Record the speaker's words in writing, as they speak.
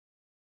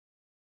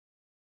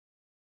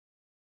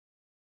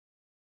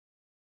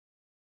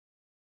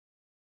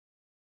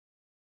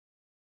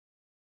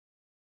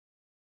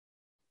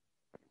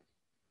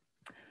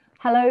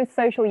Hello,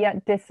 Social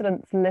Yet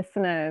Dissidents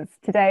listeners.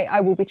 Today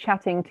I will be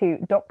chatting to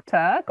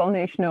Dr.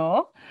 Golnoush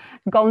Noor.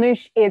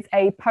 Golnoush is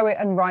a poet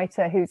and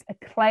writer whose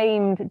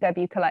acclaimed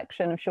debut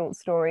collection of short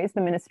stories,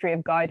 The Ministry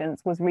of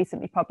Guidance, was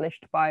recently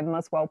published by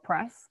Muswell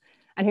Press,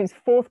 and whose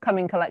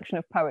forthcoming collection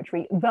of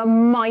poetry, The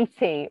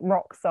Mighty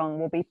Rock Song,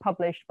 will be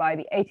published by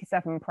the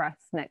 87 Press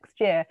next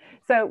year.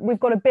 So we've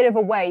got a bit of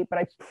a wait, but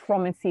I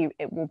promise you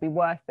it will be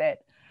worth it.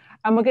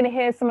 And we're going to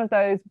hear some of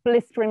those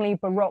blisteringly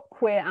baroque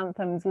queer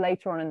anthems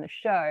later on in the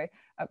show.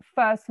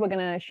 First, we're going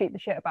to shoot the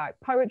shit about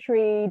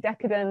poetry,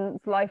 decadence,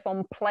 life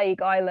on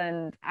Plague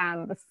Island,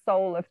 and the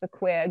soul of the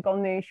queer.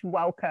 Golnoush,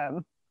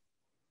 welcome.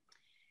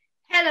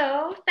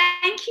 Hello,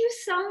 thank you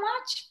so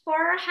much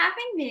for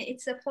having me.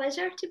 It's a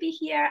pleasure to be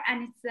here,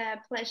 and it's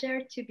a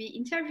pleasure to be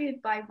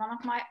interviewed by one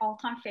of my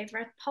all-time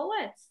favorite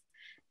poets.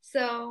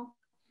 So,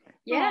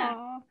 yeah,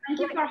 Aww. Thank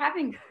you for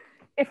having me.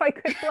 If I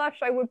could blush,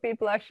 I would be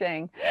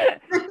blushing.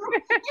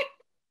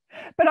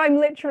 But I'm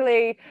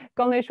literally,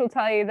 Golnoush will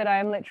tell you that I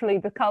am literally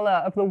the color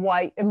of the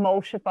white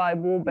emulsified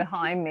wall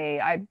behind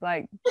me. I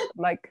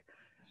like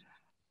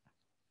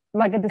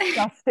a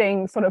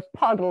disgusting sort of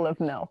puddle of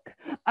milk.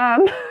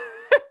 Oh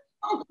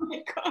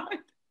my God.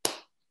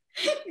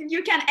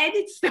 You can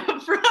edit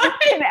stuff, right? I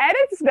can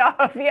edit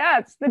stuff. Yeah,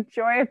 it's the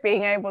joy of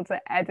being able to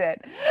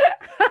edit.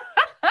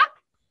 But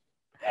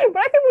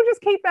I think we'll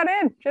just keep that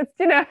in. Just,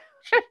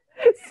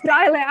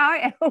 style it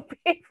out, it'll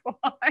be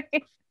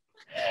fine.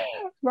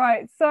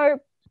 Right, so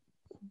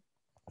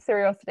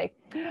seriosity.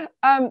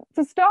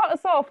 To start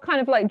us off kind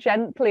of like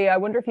gently, I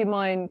wonder if you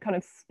mind kind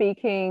of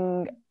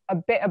speaking a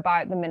bit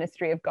about the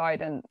Ministry of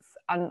Guidance.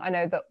 And I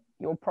know that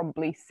you're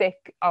probably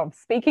sick of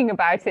speaking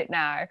about it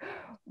now,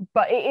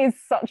 but it is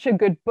such a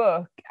good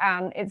book,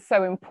 and it's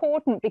so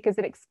important because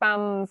it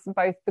expands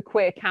both the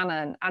queer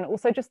canon and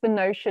also just the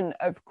notion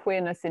of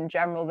queerness in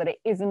general, that it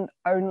isn't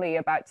only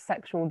about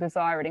sexual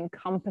desire, it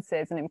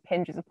encompasses and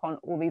impinges upon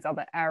all these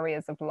other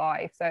areas of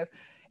life. So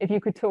if you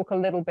could talk a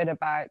little bit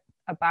about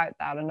that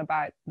and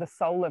about the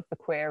soul of the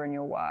queer in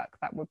your work,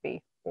 that would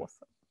be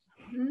awesome.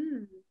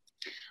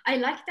 I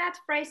like that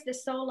phrase, the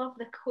soul of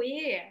the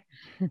queer.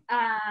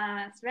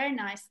 It's very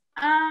nice.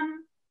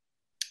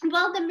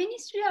 Well, the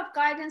Ministry of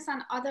Guidance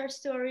and Other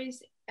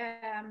Stories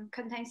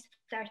contains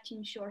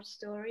 13 short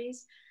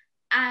stories.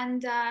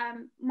 And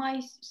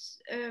my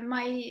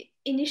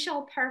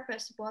initial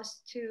purpose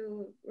was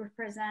to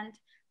represent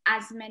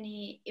as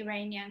many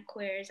Iranian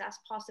queers as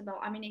possible.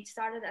 I mean, it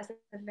started as a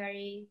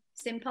very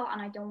simple,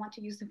 and I don't want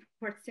to use the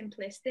word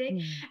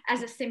simplistic,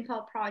 as a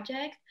simple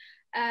project.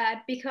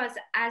 Because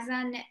as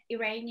an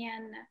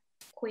Iranian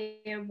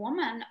queer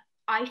woman,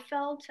 I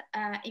felt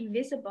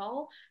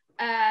invisible,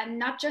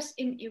 not just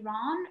in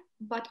Iran,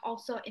 but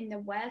also in the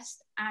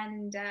West,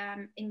 and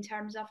in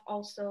terms of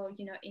also,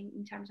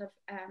 in terms of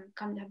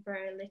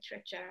contemporary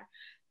literature.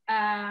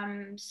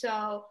 And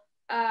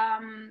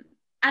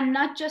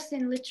not just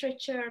in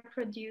literature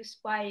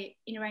produced by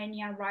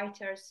Iranian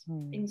writers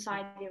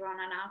inside Iran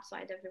and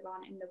outside of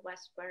Iran, in the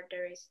West, where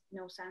there is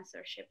no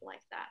censorship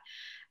like that.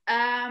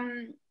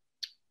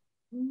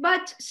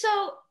 But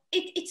so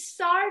it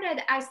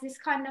started as this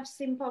kind of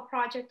simple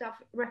project of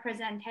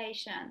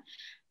representation,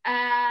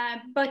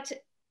 but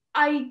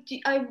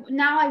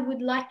now I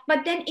would like,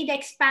 but then it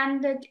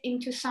expanded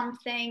into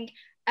something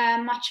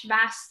much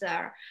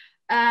vaster.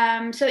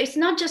 So it's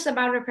not just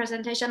about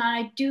representation,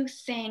 and I do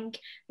think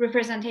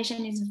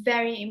representation is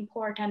very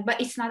important,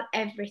 but it's not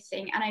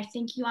everything. And I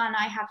think you and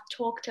I have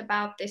talked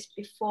about this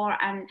before,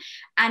 and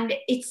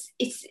it's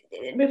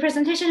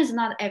representation is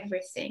not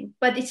everything,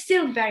 but it's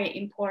still very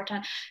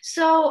important.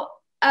 So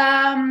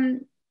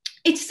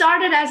it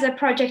started as a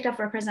project of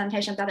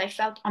representation, that I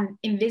felt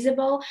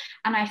invisible,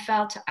 and I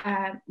felt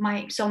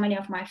so many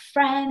of my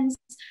friends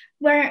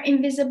were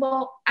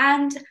invisible,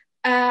 and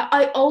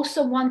I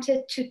also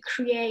wanted to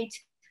create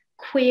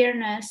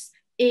queerness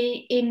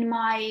in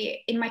my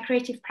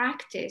creative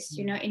practice.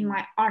 In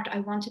my art, I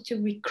wanted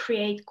to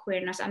recreate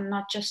queerness, and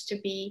not just to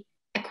be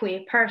a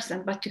queer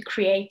person, but to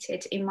create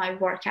it in my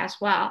work as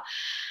well.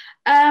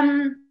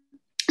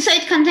 So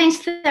it contains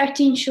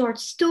 13 short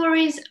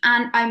stories,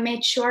 and I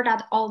made sure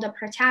that all the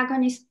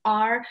protagonists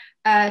are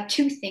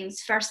two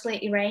things: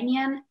 firstly,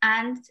 Iranian,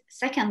 and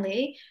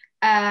secondly,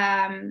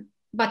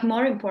 but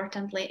more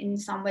importantly, in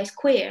some ways,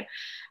 queer.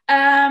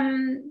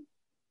 And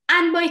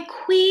by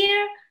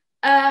queer,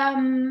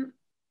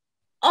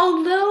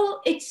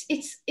 although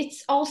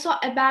it's also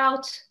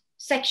about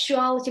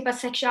sexuality, but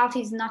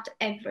sexuality is not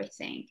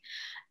everything.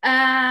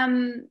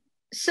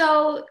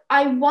 So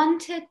I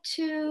wanted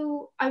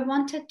to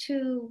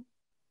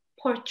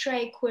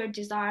portray queer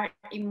desire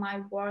in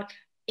my work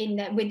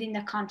within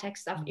the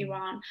context of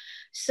Iran.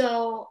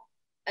 So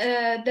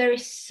there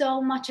is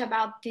so much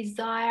about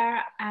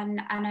desire,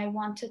 and I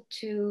wanted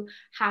to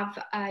have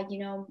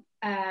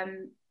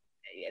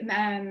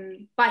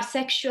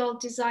bisexual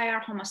desire,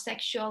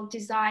 homosexual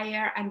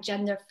desire, and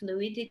gender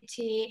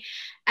fluidity,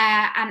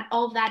 and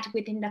all that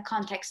within the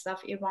context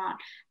of Iran.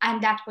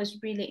 And that was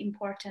really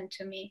important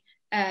to me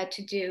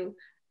to do.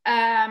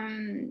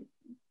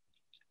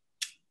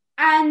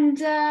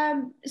 And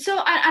and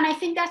I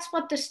think that's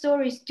what the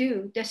stories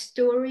do. The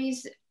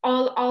stories,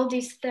 all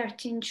these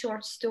 13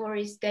 short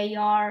stories, they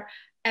are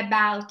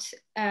about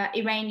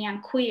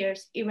Iranian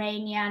queers,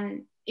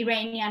 Iranian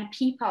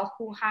people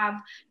who have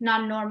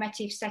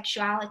non-normative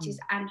sexualities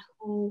and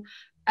who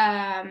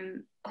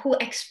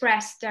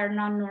express their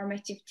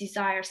non-normative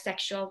desires,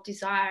 sexual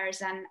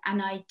desires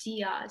and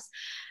ideas,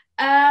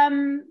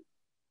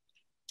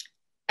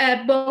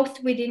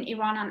 both within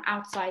Iran and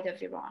outside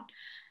of Iran.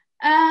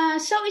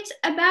 So it's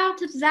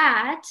about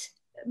that,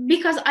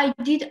 because I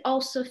did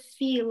also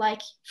feel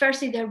like,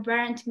 firstly, there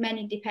weren't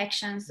many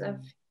depictions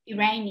of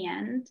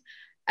Iranians,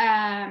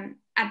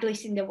 at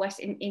least in the West,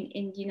 in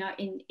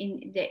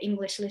the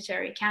English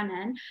literary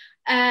canon.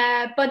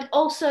 But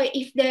also,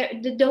 if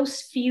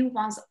those few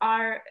ones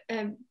are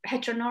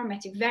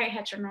heteronormative, very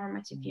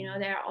heteronormative,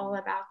 they're all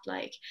about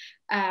like,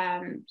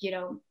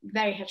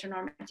 very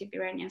heteronormative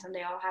Iranians, and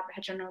they all have a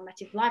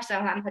heteronormative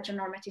lifestyle and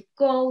heteronormative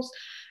goals.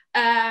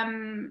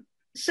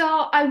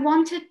 So I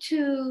wanted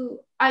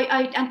to,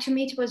 and to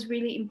me it was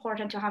really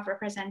important to have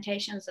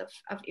representations of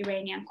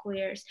Iranian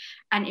queers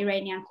and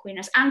Iranian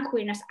queerness and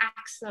queerness,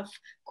 acts of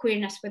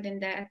queerness within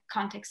the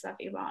context of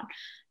Iran.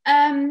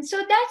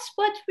 So that's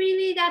what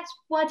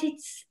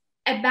it's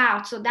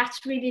about. So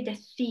that's really the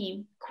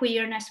theme,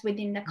 queerness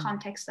within the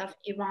context of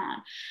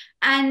Iran.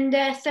 And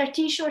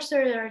 13 short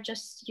stories are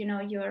just,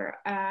 your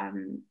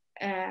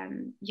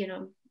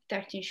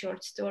 13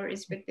 short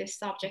stories with this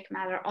subject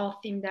matter, all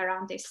themed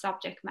around this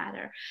subject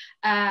matter.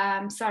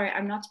 Sorry,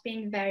 I'm not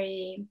being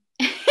very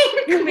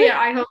clear.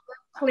 I hope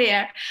it's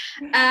clear.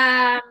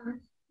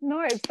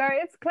 No,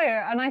 it's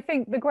clear. And I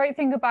think the great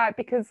thing about,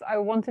 because I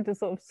wanted to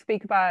sort of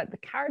speak about the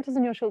characters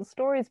in your short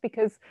stories,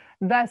 because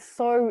they're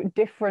so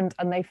different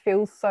and they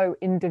feel so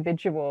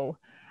individual.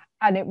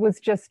 And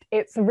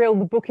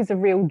the book is a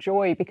real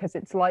joy, because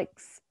it's like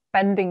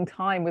spending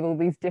time with all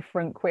these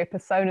different queer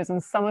personas,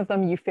 and some of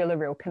them you feel a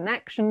real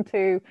connection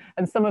to,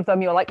 and some of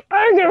them you're like,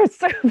 oh, you're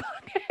so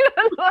fucking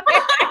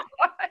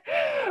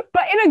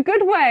but in a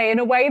good way, in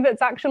a way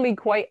that's actually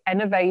quite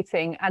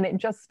innovating, and it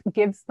just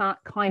gives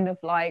that kind of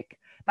like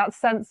that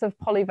sense of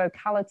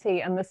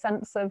polyvocality and the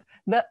sense of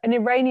an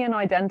Iranian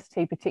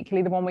identity,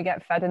 particularly the one we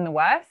get fed in the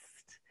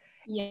West.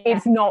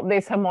 It's not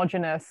this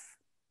homogenous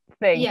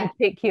thing,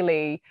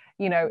 particularly,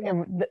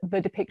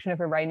 the depiction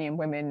of Iranian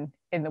women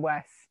in the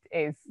West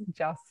is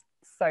just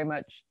so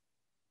much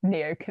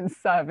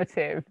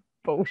neoconservative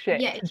bullshit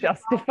to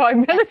justify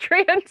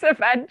military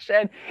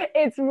intervention.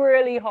 It's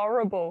really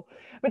horrible.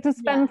 But to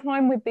spend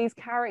time with these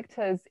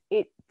characters,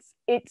 it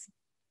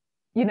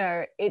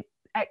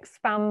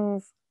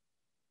expands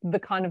the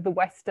kind of the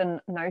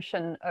Western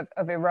notion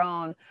of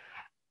Iran,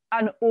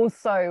 and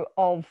also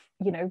of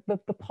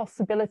the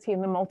possibility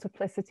and the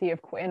multiplicity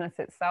of queerness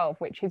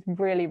itself, which is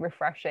really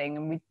refreshing,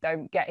 and we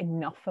don't get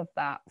enough of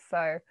that.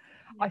 So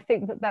I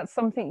think that's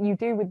something you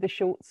do with the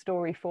short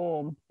story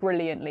form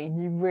brilliantly.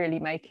 You really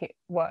make it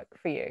work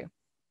for you.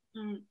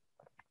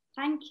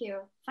 Thank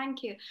you. And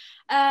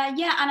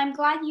I'm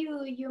glad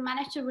you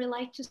managed to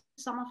relate to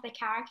some of the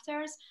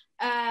characters,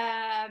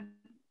 and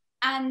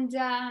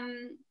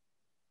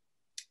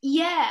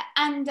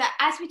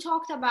as we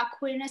talked about,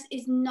 queerness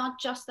is not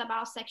just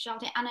about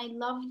sexuality. And I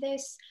love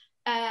this.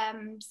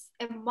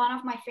 One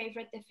of my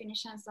favorite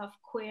definitions of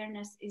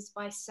queerness is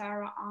by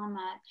Sarah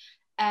Ahmed,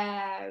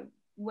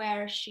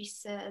 where she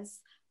says,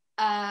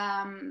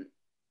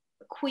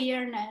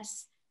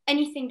 queerness,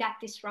 anything that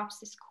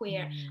disrupts is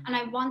queer. And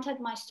I wanted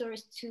my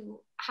stories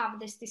to have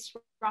this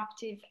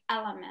disruptive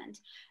element.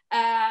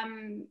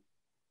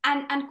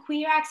 And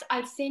queer acts,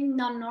 I think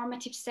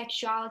non-normative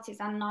sexualities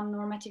and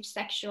non-normative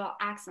sexual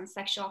acts and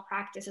sexual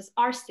practices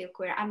are still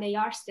queer, and they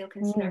are still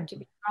considered to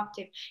be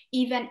disruptive,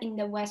 even in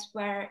the West,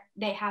 where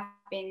they have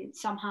been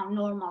somehow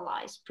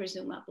normalized,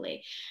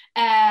 presumably.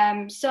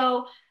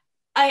 So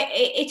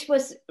it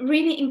was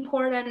really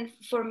important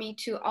for me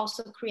to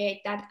also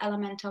create that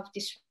element of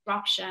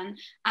disruption,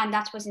 and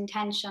that was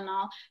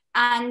intentional.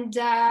 And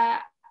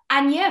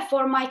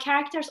for my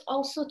characters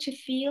also to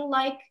feel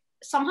like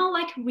somehow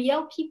like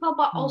real people,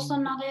 but also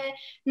not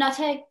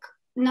a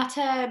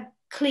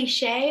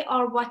cliche,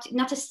 or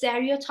not a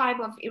stereotype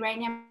of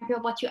Iranian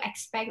people, what you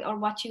expect or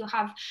what you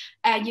have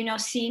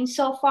seen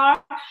so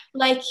far.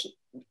 Like,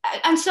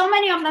 and so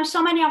many of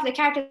the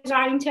characters,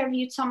 I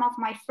interviewed some of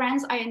my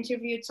friends, I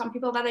interviewed some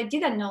people that I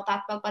didn't know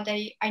that well, but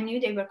I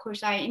knew they were queer,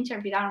 so I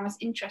interviewed and I was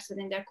interested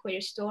in their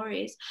queer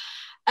stories.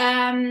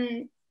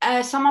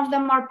 Some of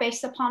them are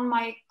based upon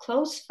my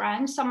close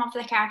friends. Some of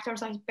the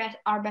characters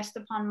are based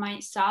upon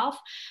myself,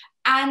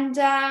 and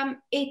they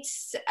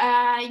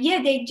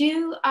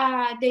do.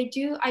 I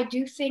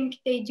do think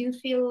they do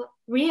feel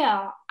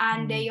real,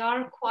 and they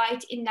are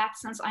quite, in that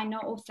sense. I know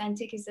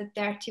authentic is a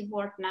dirty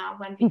word now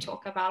when we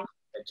talk about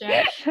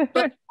literature,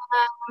 but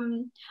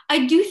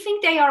I do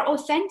think they are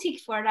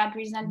authentic for that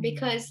reason,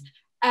 because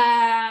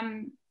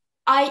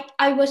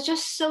I was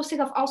just so sick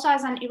of, also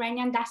as an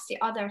Iranian, that's the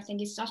other thing,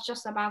 it's not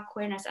just about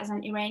queerness. As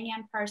an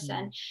Iranian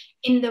person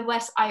in the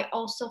West, I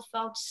also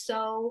felt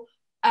so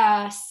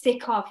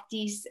sick of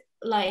these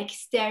like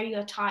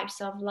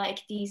stereotypes of like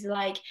these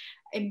like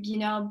you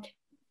know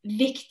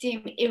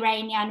victim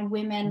Iranian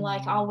women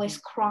like always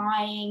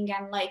crying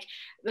and like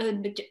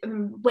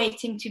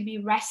waiting to be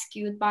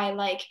rescued by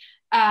like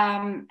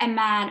a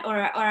man or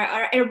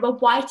a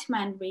white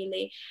man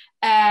really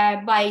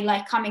by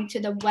like coming to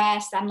the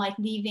West and like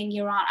leaving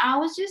Iran. I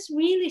was just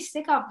really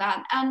sick of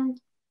that, and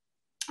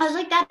I was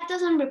like, that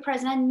doesn't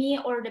represent me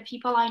or the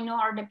people I know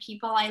or the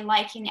people I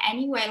like in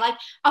any way. Like,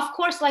 of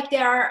course, like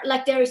there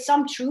is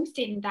some truth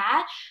in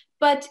that,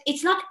 but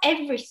it's not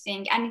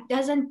everything, and it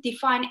doesn't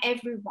define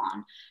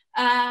everyone.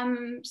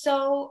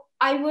 So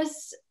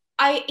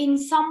in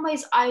some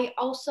ways, I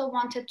also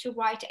wanted to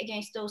write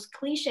against those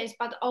cliches,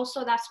 but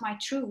also that's my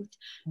truth.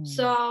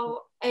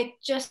 So it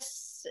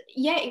just,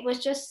 yeah, it was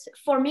just,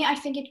 for me, I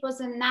think it was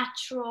a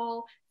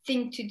natural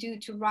thing to do,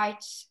 to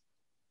write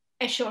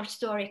a short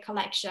story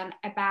collection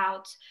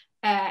about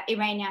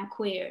Iranian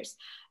queers.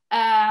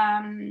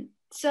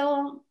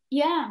 So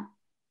yeah,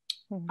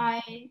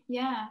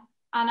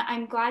 and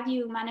I'm glad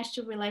you managed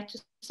to relate to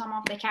some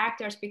of the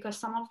characters, because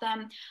some of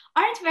them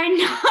aren't very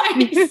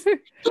nice.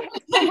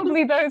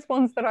 Probably those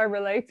ones that I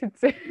related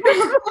to.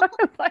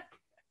 Like,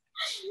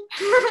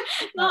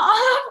 no,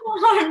 all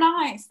of them are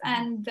nice,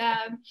 and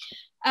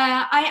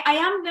I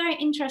am very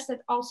interested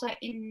also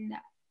in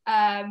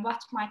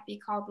what might be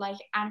called like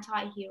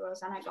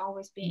anti-heroes, and I've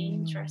always been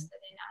interested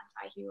in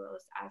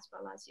anti-heroes as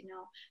well as you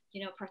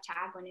know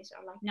protagonists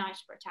or like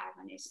nice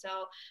protagonists.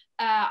 So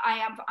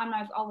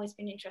I've always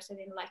been interested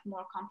in like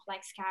more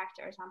complex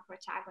characters and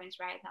protagonists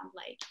rather than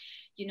like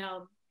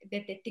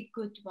the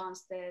good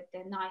ones, the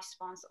nice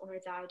ones, or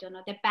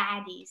the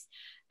baddies.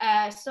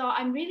 So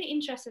I'm really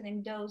interested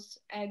in those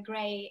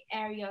gray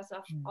areas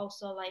of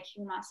also like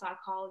human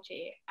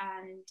psychology,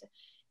 and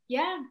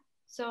yeah.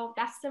 So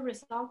that's the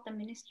result, The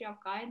Ministry of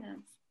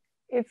Guidance.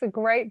 It's a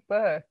great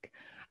book.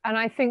 And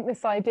I think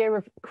this idea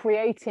of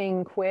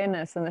creating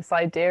queerness and this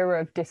idea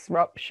of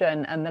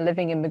disruption and the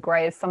living in the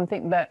grey is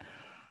something that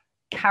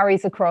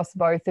carries across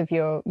both of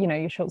your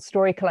short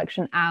story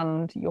collection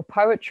and your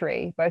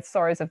poetry, both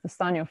Sorrows of the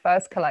Sun, your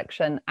first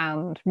collection,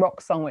 and Rock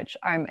Song, which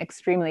I'm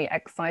extremely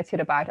excited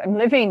about. I'm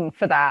living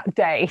for that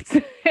date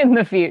in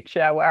the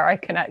future where I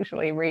can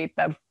actually read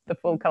the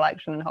full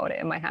collection and hold it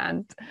in my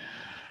hand.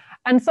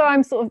 And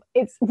so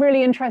it's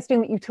really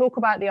interesting that you talk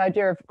about the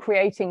idea of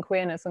creating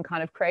queerness and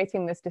kind of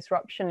creating this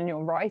disruption in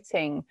your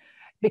writing,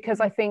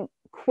 because I think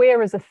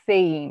queer as a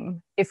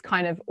theme is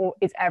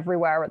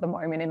everywhere at the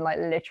moment in like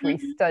literary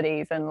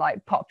studies and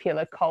like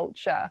popular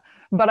culture.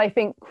 But I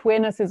think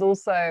queerness is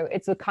also,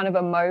 it's a kind of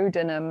a mode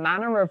and a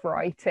manner of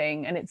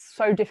writing, and it's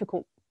so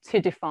difficult to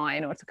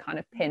define or to kind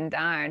of pin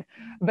down.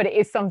 But it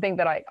is something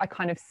that I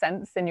kind of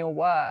sense in your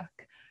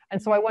work.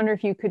 And so I wonder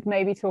if you could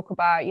maybe talk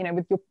about,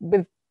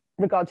 with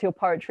regard to your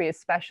poetry,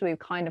 especially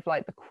kind of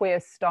like the queer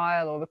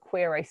style or the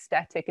queer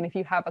aesthetic, and if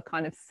you have a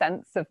kind of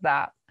sense of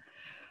that,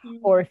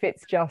 or if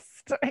it's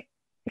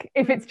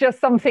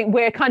just something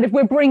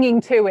we're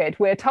bringing to it,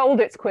 we're told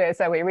it's queer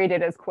so we read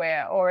it as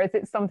queer, or is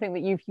it something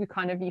that you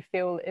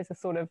feel is a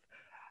sort of,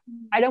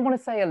 I don't want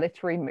to say a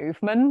literary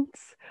movement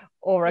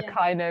or a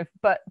kind of,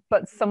 but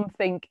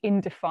something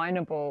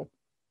indefinable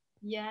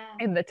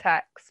in the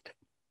text?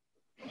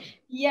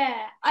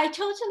 Yeah, I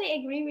totally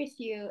agree with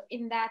you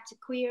in that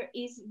queer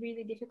is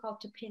really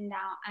difficult to pin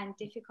down and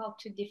difficult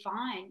to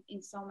define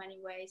in so many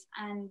ways,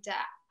 and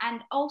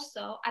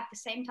also at the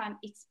same time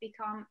it's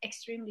become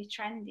extremely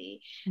trendy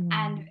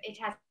and it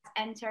has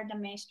entered the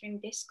mainstream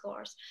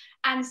discourse,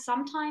 and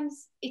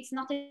sometimes it's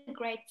not a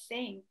great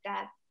thing,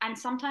 and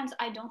sometimes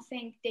I don't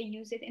think they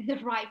use it in the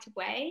right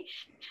way.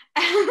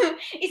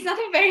 It's not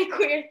a very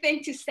queer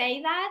thing to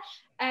say that,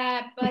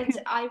 but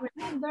I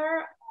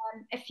remember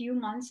a few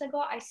months ago,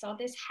 I saw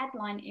this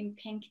headline in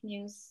Pink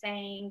News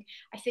saying,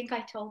 I think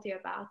I told you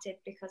about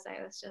it because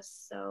I was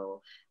just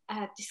so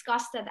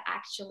disgusted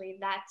actually,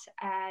 that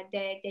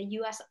the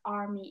US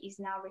Army is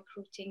now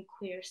recruiting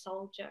queer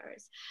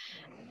soldiers.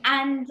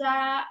 And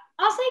I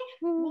was like,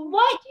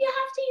 why do you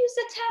have to use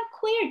the term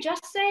queer?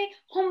 Just say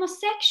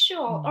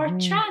homosexual or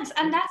trans,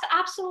 and that's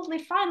absolutely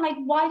fine. Like,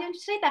 why don't you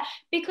say that?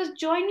 Because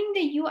joining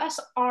the US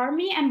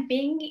Army and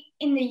being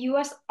in the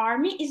US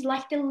Army is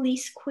like the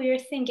least queer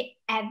thing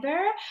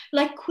ever.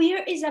 Like,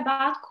 queer is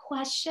about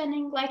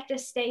questioning like the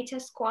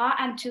status quo,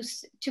 and to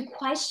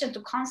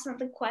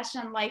constantly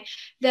question like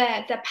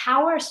the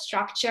power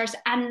structures,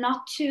 and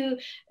not to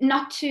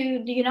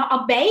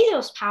obey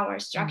those power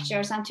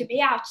structures, and to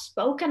be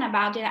outspoken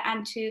about it,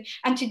 and to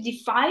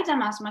defy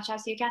them as much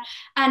as you can.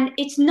 And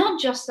it's not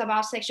just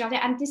about sexuality,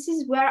 and this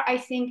is where I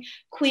think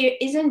queer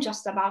isn't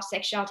just about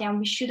sexuality, and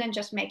we shouldn't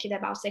just make it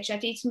about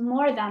sexuality. It's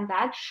more than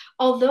that.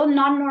 Although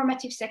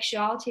non-normative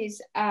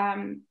sexualities,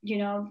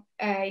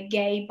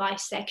 gay,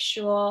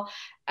 bisexual,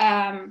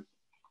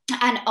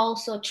 and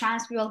also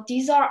trans people.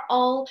 These are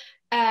all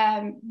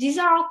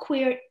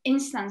queer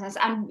instances,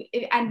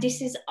 and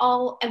this is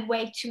all a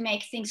way to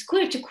make things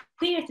queer, to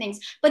queer things.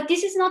 But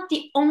this is not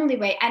the only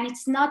way, and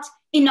it's not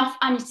enough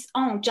on its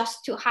own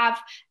just to have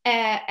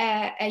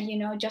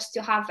just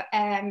to have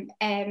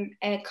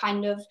a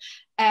kind of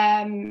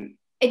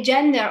a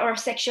gender or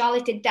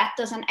sexuality that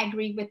doesn't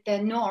agree with the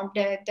norm,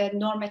 the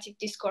normative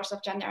discourse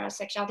of gender or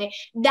sexuality.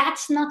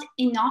 That's not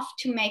enough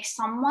to make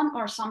someone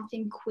or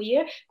something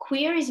queer.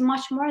 Queer is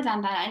much more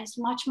than that, and it's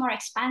much more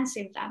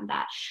expansive than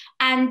that.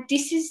 And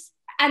this is,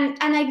 and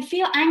I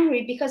feel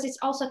angry because it's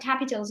also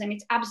capitalism.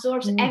 It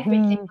absorbs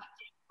everything,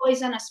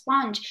 poison a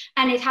sponge,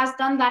 and it has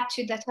done that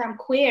to the term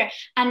queer,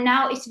 and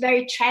now it's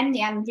very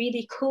trendy and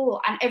really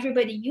cool, and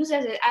everybody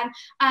uses it,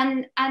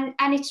 and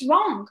it's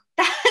wrong.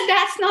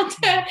 That's not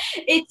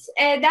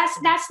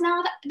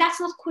that's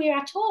not queer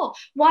at all.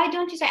 Why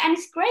don't you say? And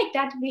it's great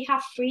that we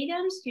have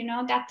freedoms,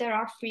 that there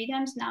are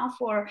freedoms now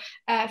for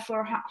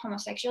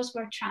homosexuals,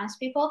 for trans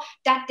people,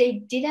 that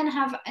they didn't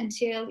have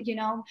until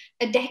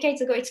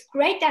decades ago. It's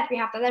great that we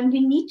have that, and we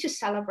need to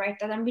celebrate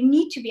that, and we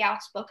need to be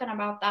outspoken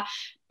about that.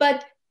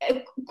 But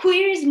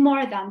queer is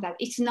more than that.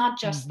 It's not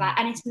just that,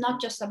 and it's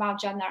not just about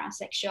gender and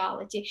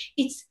sexuality.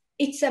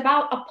 It's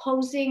about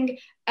opposing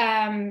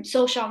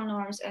social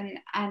norms and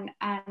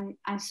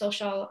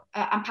social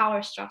and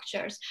power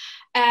structures,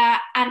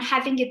 and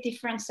having a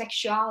different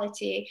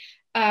sexuality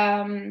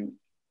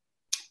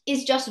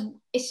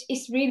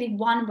is really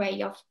one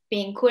way of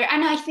being queer.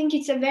 And I think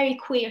it's a very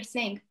queer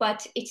thing,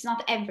 but it's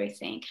not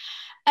everything.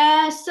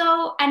 And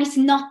it's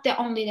not the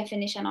only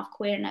definition of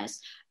queerness.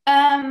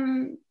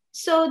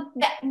 So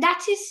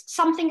that is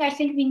something I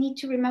think we need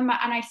to remember,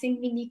 and I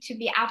think we need to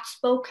be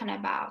outspoken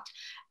about.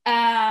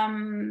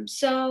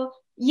 So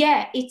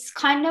yeah, it's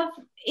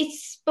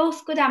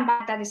both good and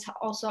bad that it's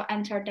also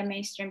entered the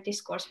mainstream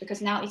discourse,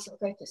 because now it's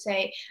okay to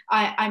say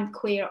I'm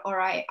queer,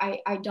 or I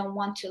don't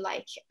want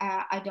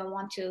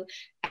to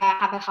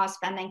have a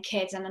husband and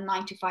kids and a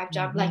 9-to-5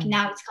 job. Like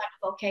now it's kind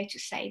of okay to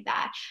say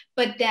that,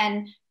 but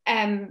then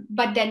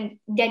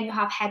you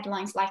have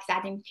headlines like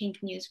that in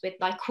Pink News with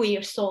like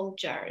queer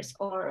soldiers,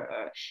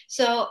 or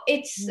so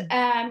it's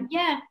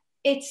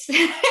it's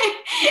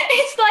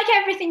it's like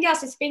everything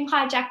else. It's being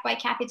hijacked by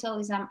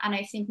capitalism, and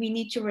I think we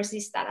need to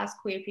resist that as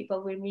queer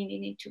people. We really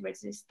need to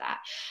resist that,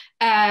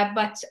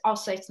 but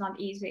also it's not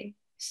easy.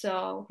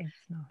 So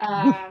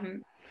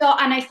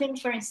and I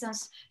think, for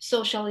instance,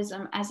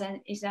 socialism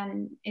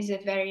is a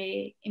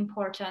very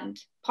important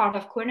part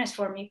of queerness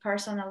for me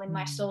personally.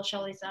 My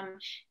socialism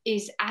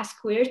is as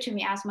queer to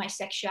me as my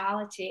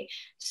sexuality.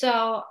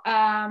 So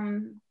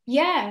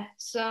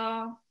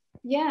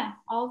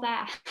all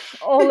that.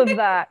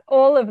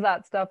 all of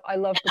that stuff. I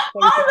love the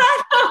poison.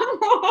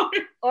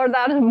 All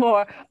that and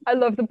more. I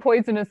love the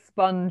poisonous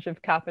sponge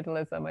of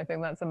capitalism. I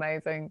think that's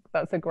amazing.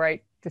 That's a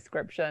great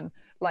description.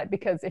 Like,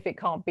 because if it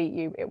can't beat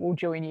you, it will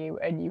join you,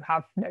 and you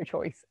have no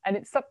choice, and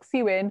it sucks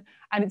you in.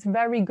 And it's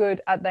very good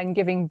at then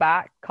giving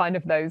back kind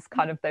of those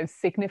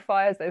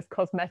signifiers, those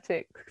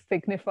cosmetic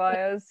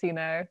signifiers.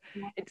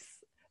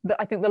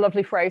 I think the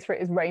lovely phrase for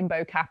it is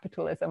rainbow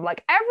capitalism.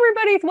 Like,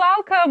 everybody's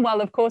welcome.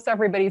 Well, of course,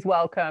 everybody's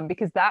welcome,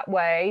 because that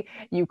way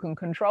you can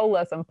control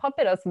us and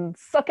puppet us and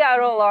suck out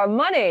all our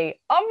money.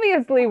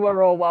 Obviously,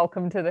 we're all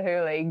welcome to the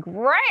Huli.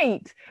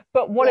 Great.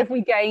 But what have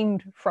we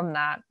gained from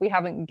that? We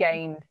haven't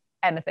gained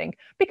anything,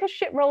 because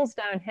shit rolls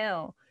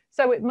downhill.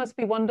 So it must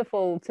be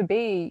wonderful to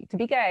be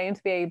gay and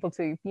to be able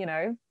to,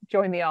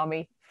 join the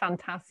army.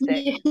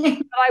 Fantastic. But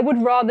I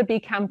would rather be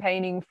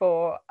campaigning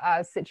for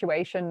a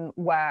situation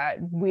where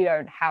we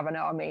don't have an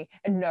army,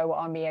 and no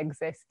army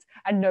exists,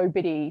 and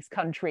nobody's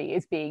country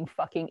is being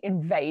fucking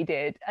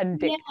invaded and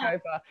dicked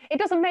over. It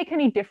doesn't make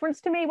any difference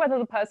to me whether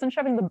the person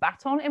shoving the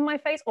baton in my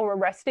face or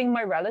arresting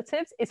my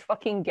relatives is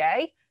fucking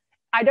gay.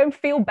 I don't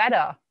feel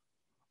better.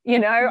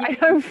 I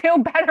don't feel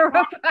better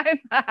about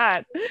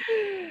that.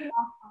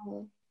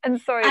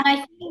 And sorry. And I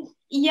think,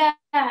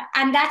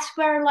 and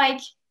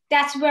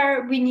that's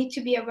where we need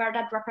to be aware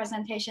that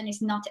representation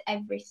is not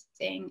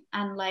everything.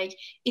 And like,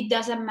 it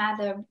doesn't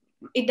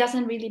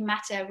really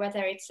matter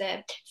whether it's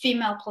a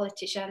female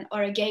politician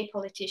or a gay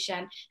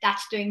politician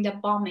that's doing the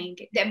bombing.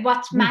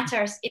 What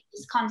matters in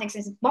this context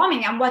is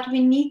bombing, and what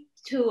we need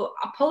to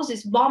oppose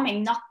is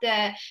bombing, not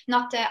the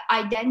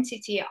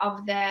identity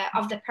of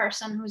the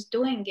person who's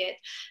doing it.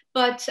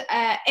 But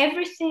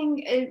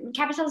everything,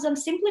 capitalism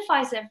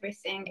simplifies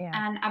everything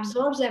and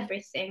absorbs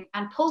everything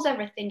and pulls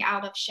everything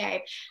out of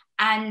shape.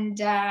 And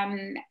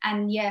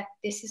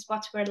this is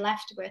what we're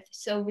left with.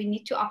 So we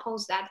need to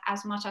oppose that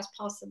as much as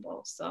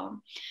possible. So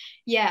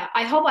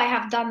I hope I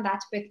have done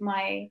that with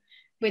my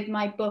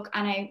book,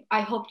 and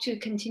I hope to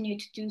continue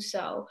to do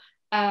so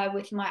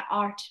with my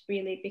art,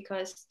 really,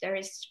 because there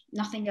is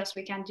nothing else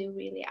we can do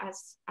really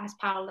as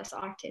powerless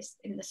artists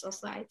in the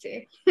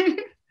society.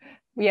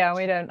 Yeah,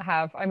 we don't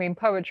have,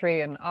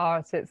 poetry and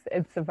art,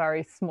 it's a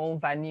very small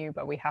venue,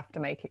 but we have to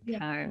make it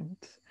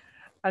count.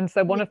 And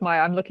so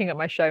I'm looking at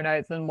my show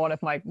notes, and one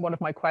of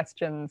my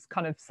questions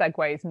kind of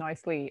segues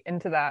nicely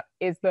into that,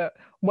 is that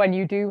when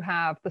you do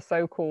have the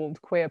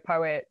so-called queer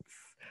poets,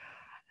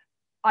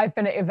 I've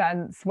been at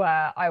events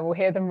where I will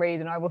hear them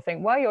read and I will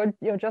think, well,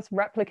 you're just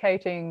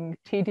replicating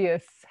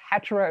tedious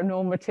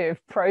heteronormative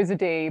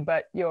prosody,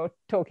 but you're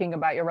talking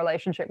about your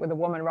relationship with a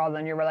woman rather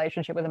than your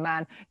relationship with a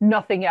man.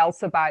 Nothing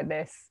else about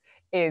this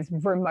is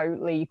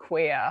remotely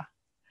queer.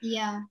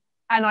 Yeah.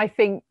 And I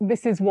think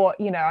this is what,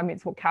 I mean,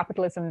 it's what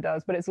capitalism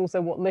does, but it's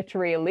also what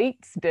literary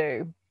elites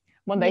do.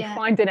 When they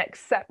find an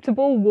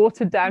acceptable,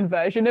 watered down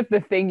version of the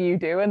thing you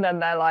do, and then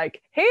they're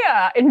like,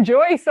 here,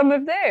 enjoy some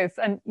of this.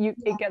 And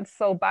it gets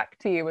sold back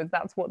to you as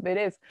that's what it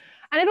is.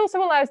 And it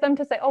also allows them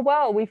to say, oh,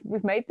 well,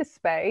 we've made this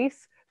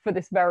space for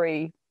this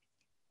very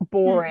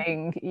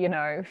boring,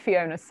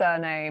 Fiona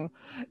surname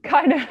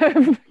kind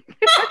of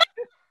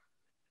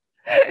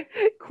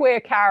queer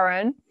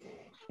Karen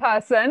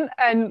person.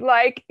 And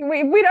like,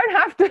 we don't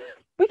have to,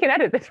 we can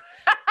edit this.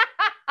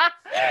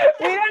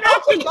 We don't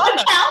have to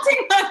bother.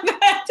 Counting on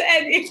that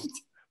edit.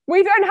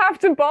 We don't have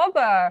to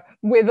bother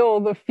with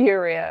all the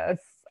furious,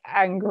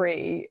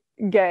 angry,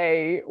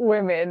 gay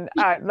women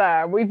out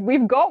there.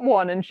 We've got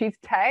one, and she's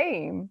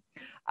tame.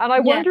 And I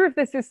wonder if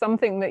this is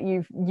something that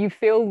you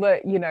feel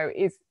that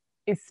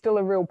is still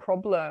a real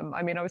problem.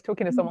 I mean, I was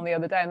talking to someone the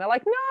other day, and they're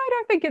like, "No, I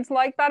don't think it's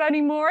like that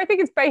anymore. I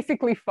think it's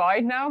basically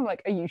fine now." I'm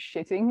like, "Are you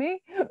shitting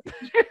me?"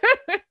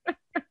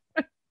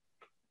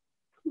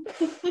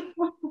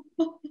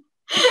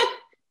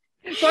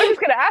 So I'm just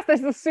going to ask, this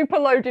is a super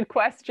loaded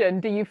question.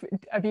 Do you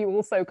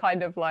also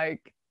kind of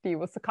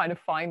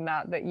find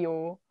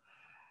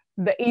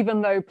that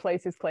even though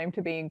places claim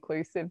to be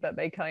inclusive, that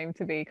they claim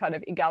to be kind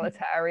of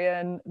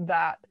egalitarian,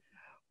 that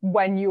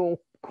when you're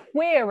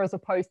queer as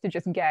opposed to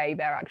just gay,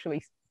 they're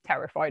actually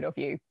terrified of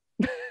you?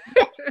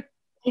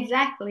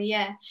 Exactly,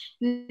 yeah.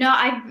 No,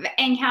 I've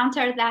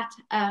encountered that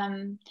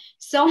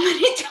so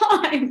many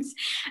times,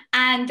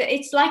 and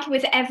it's like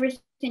with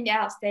everything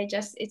else,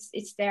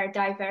 it's their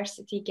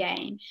diversity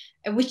game,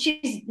 which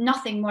is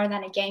nothing more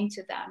than a game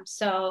to them.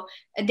 So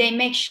they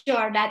make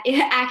sure that it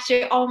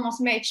actually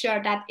almost make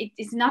sure that it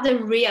is not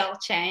a real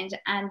change,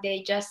 and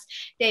they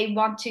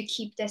want to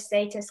keep the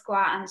status quo,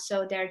 and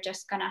so they're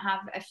just gonna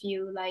have a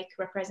few like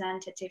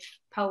representative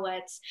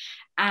poets,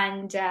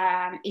 and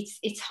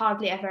it's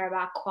hardly ever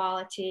about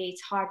quality,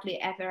 it's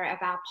hardly ever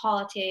about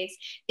politics,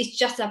 it's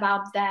just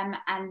about them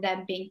and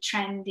them being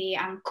trendy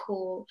and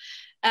cool.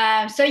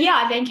 So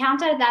yeah, I've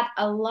encountered that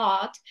a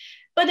lot,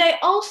 but I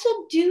also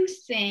do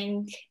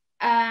think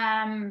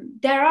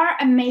there are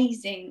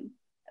amazing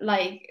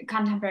like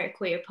contemporary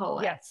queer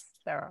poets. Yes,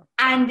 there are.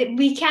 And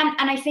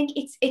I think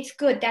it's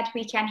good that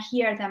we can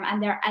hear them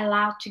and they're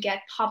allowed to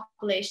get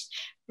published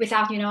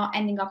without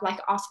ending up like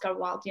Oscar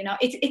Wilde.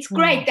 It's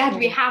great that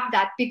we have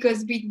that,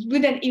 because we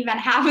wouldn't even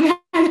have that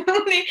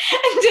only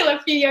until a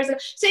few years ago.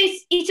 So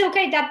it's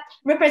okay that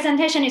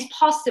representation is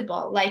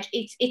possible. Like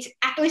it's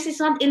at least it's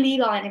not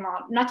illegal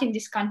anymore, not in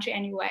this country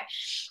anyway.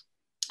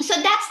 So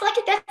that's a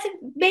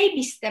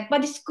baby step,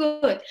 but it's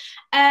good.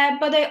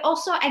 But I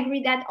also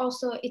agree that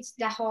also it's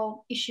the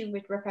whole issue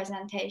with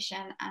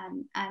representation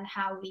and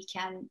how we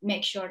can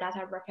make sure that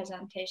our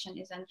representation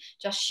isn't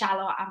just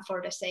shallow and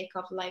for the sake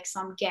of like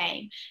some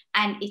game,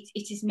 and it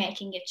is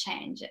making a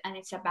change, and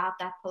it's about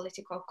that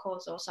political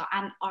cause also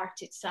and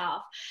art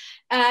itself.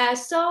 Yeah,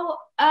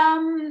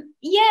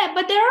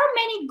 but there are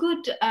many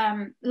good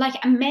like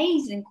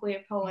amazing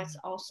queer poets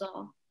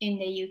also in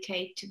the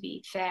UK, to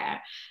be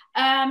fair.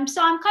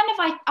 So I'm kind of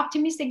like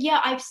optimistic. Yeah,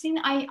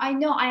 I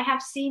know I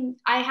have seen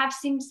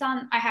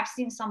some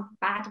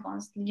bad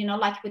ones,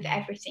 like with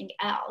everything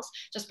else.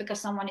 Just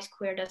because someone is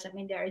queer doesn't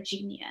mean they're a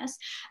genius,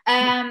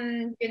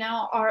 or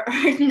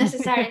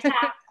necessarily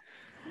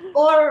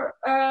or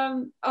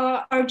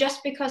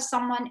just because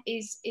someone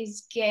is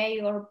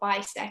gay or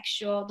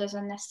bisexual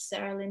doesn't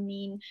necessarily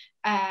mean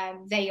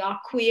they are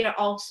queer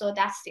also.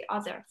 That's the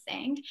other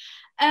thing.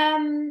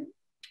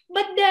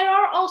 But there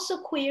are also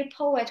queer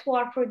poets who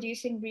are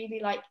producing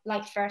really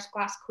like first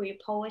class queer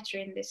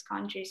poetry in this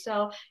country.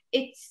 So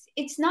it's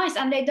nice,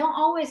 and they don't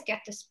always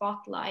get the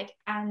spotlight,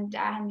 and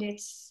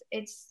it's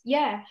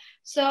yeah.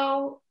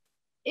 So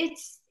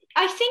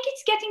I think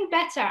it's getting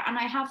better, and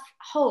I have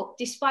hope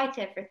despite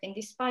everything,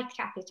 despite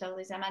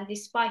capitalism and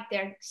despite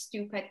their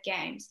stupid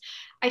games.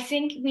 I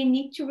think we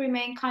need to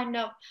remain kind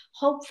of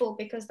hopeful,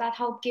 because that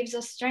hope gives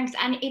us strength,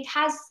 and it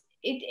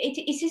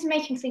is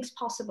making things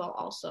possible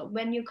also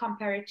when you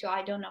compare it to,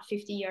 I don't know,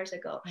 50 years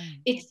ago.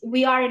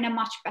 We are in a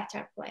much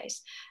better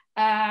place.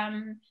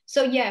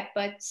 So yeah,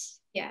 but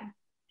yeah.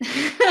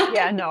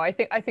 Yeah, no, I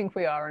think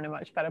we are in a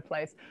much better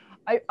place.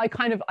 I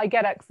get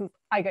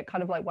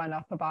kind of like wound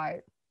up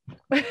about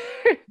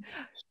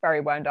very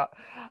wound up.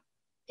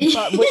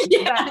 But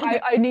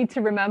I need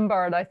to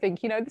remember, and I think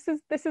this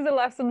is a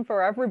lesson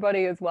for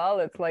everybody as well.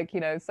 It's like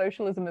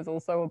socialism is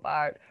also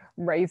about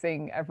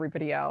raising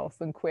everybody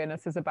else, and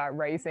queerness is about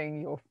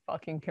raising your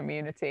fucking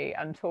community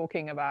and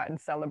talking about and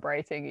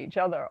celebrating each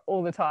other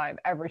all the time,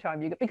 every time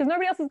because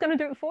nobody else is going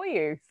to do it for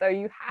you, so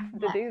you have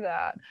to do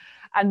that.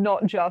 and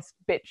not just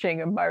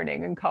bitching and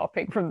moaning and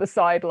carping from the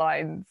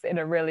sidelines in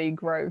a really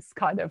gross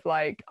kind of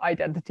like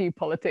identity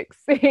politics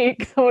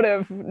sort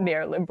of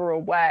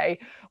neoliberal way,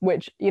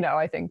 which, you know,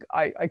 I think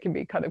I can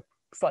be kind of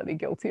slightly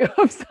guilty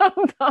of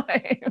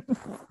sometimes.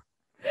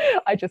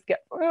 I just get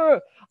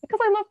because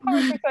I love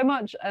poetry so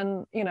much,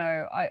 and you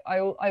know, I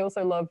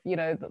also love, you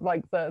know,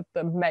 like the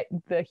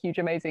huge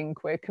amazing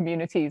queer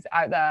communities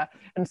out there,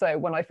 and so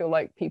when I feel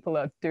like people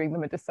are doing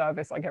them a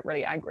disservice, I get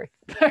really angry.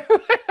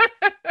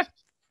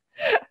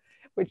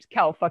 Which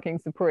Cal fucking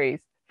surprise,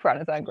 Fran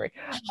is angry.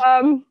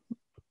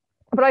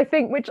 But I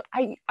think, which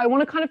I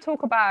want to kind of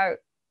talk about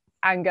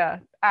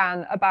anger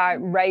and about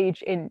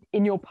rage in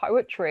your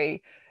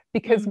poetry,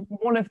 because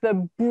one of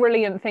the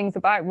brilliant things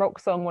about Rock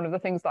Song, one of the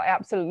things that I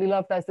absolutely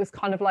love, there's this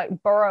kind of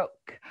like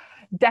baroque,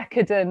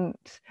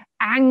 decadent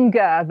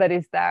anger that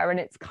is there,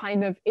 and it's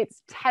kind of,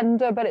 it's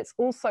tender, but it's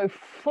also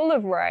full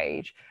of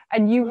rage,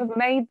 and you have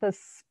made the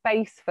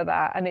space for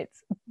that, and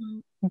it's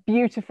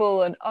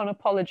beautiful and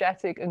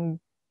unapologetic and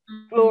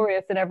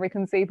glorious in every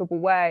conceivable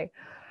way.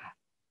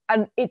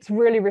 And it's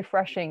really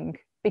refreshing,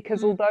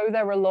 because although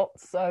there are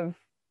lots of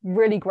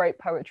really great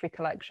poetry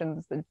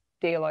collections that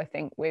deal, I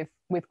think, with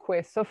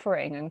queer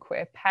suffering and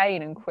queer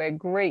pain and queer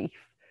grief,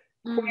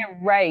 queer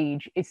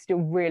rage is still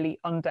really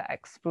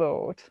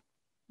underexplored.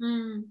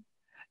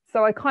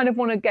 So I kind of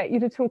want to get you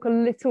to talk a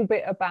little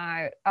bit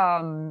about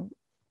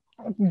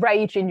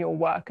rage in your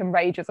work, and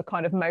rage as a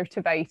kind of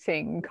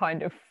motivating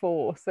kind of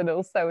force, and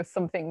also as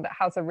something that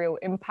has a real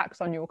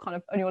impact on your kind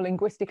of on your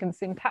linguistic and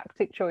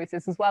syntactic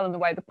choices as well, and the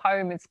way the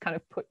poem is kind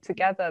of put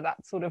together,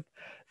 that sort of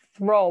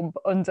throb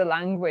under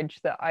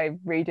language that I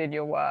read in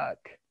your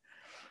work.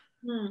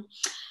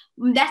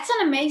 That's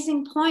an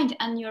amazing point,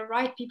 and you're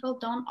right, people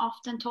don't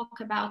often talk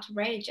about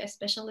rage,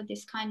 especially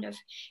this kind of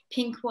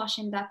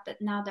pinkwashing that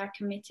now they're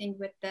committing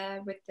with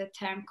the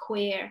term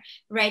queer.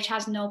 Rage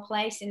has no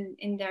place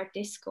in their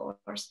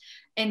discourse,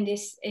 in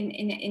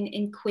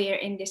queer,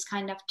 in this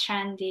kind of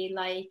trendy,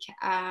 like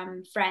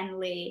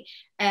friendly,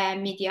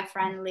 media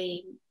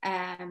friendly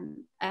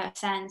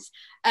sense.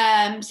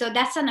 So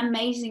that's an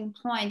amazing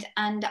point,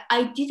 and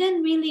I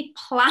didn't really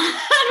plan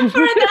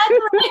for that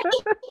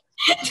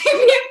to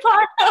be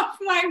part of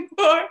my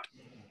book,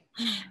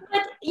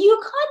 but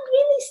you can't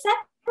really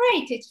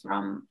separate it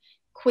from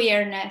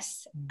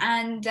queerness.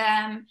 And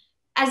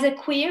as a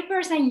queer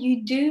person,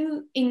 you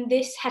do, in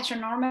this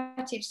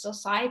heteronormative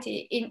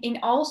society, in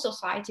all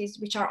societies,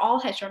 which are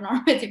all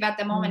heteronormative at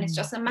the moment, it's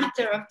just a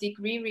matter of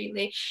degree,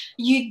 really,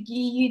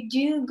 you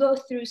do go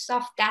through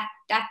stuff that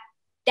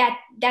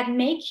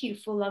make you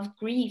full of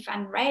grief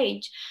and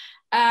rage.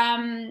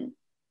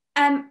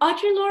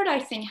 Audre Lorde, I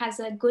think, has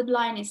a good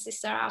line in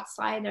Sister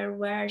Outsider,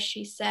 where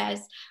she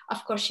says,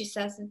 of course she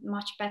says it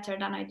much better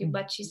than I do,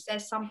 but she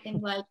says something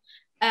like,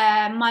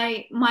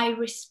 my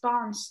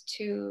response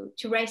to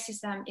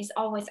racism is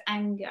always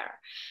anger.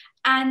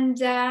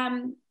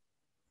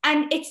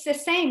 And it's the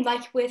same,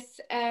 like with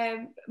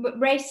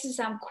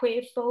racism,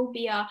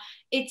 queerphobia.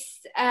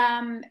 It's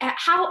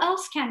how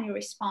else can you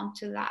respond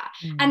to that?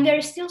 And there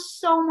is still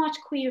so much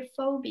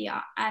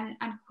queerphobia, and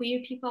queer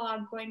people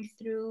are going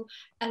through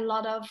a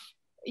lot of,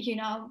 you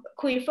know,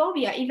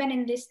 queerphobia, even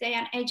in this day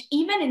and age,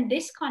 even in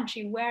this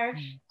country where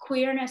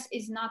queerness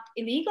is not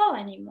illegal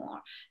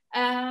anymore.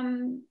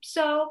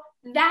 So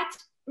that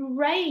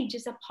rage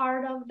is a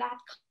part of that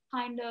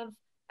kind of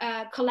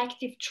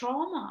collective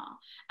trauma,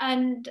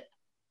 and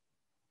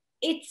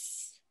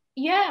it's,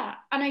 yeah,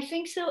 and I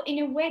think so in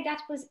a way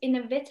that was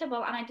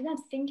inevitable, and I didn't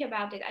think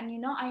about it. And you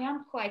know, I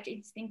am quite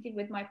instinctive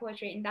with my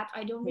poetry in that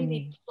I don't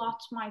really plot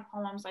my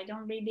poems, I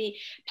don't really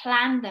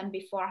plan them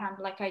beforehand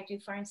like I do,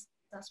 for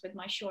instance, with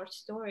my short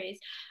stories.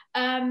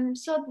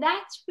 So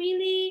that's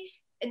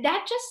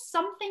just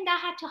something that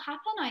had to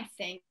happen, I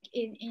think,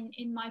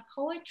 in my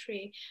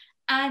poetry.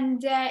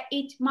 And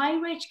my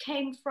rage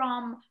came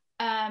from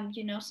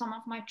you know, some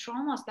of my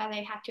traumas that I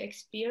had to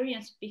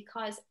experience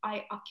because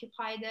I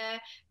occupied a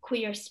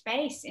queer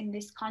space in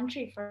this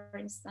country, for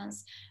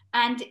instance,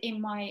 and in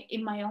my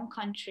own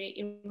country,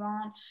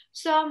 Iran.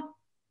 So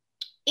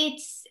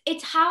it's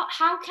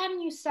how can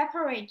you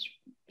separate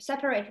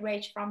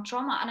rage from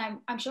trauma? And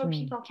I'm sure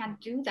people can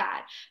do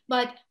that,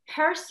 but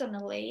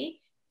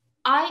personally,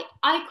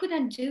 I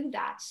couldn't do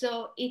that.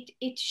 So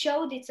it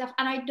showed itself,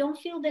 and I don't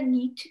feel the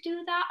need to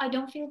do that. I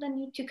don't feel the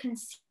need to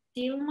conceal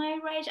my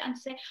rage and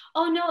say,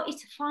 oh no,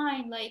 it's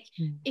fine. Like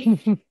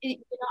if you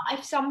know,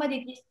 if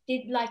somebody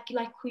did like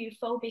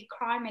queerphobic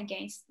crime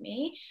against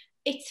me,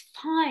 it's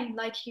fine.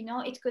 Like, you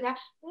know, it could have,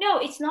 no,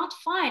 it's not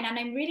fine. And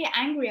I'm really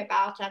angry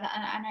about it.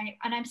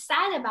 And I'm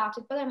sad about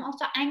it, but I'm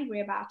also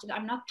angry about it.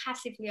 I'm not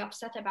passively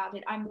upset about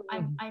it. I'm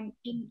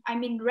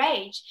in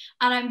rage,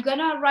 and I'm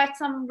gonna write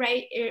some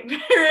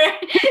raging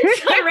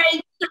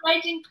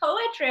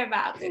poetry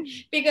about it,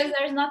 because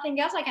there's nothing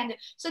else I can do.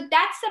 So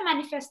that's the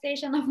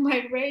manifestation of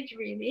my rage,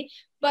 really.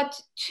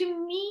 But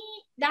to me,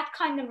 that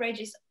kind of rage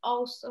is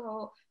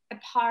also a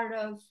part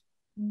of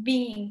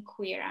being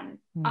queer and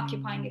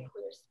occupying a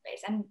queer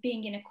space and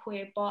being in a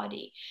queer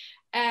body.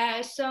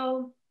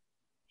 So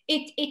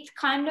it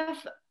kind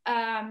of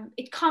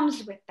it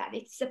comes with that.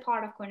 It's a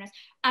part of queerness.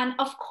 And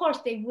of course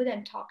they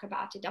wouldn't talk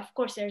about it. Of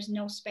course there's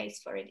no space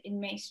for it in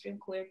mainstream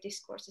queer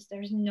discourses.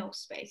 There's no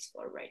space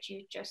for it.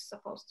 You're just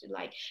supposed to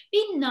like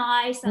be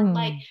nice and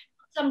like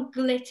some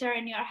glitter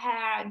in your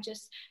hair and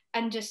just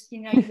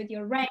you know, with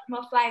your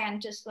rainbow flag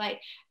and just like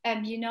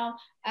you know,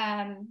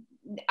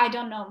 I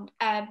don't know,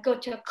 go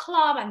to a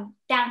club and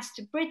dance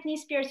to Britney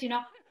Spears, you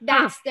know.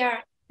 That's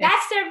their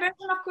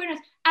version of queerness,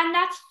 and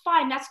that's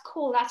fine, that's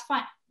cool, that's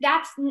fine.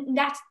 That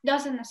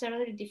doesn't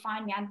necessarily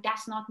define me, and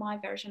that's not my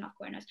version of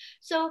queerness.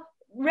 So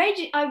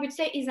rage, I would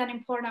say, is an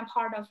important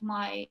part of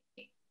my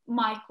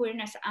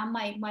queerness and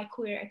my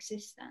queer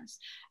existence,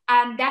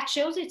 and that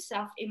shows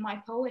itself in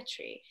my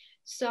poetry.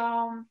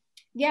 So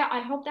yeah,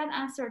 I hope that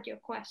answered your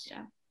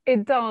question.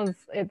 It does.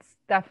 It's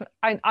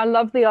definitely, I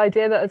love the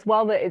idea that as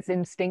well, that it's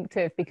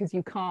instinctive, because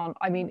you can't,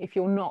 I mean, if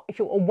you're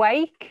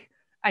awake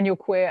and you're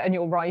queer and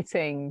you're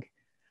writing,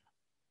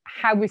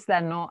 how is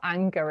there not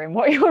anger in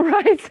what you're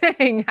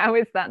writing? How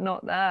is that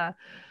not there?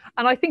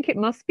 And I think it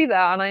must be there.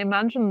 And I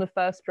imagine the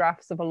first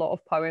drafts of a lot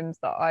of poems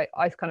that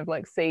I kind of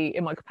like see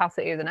in my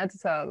capacity as an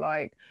editor,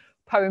 like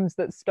poems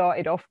that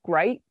started off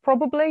great,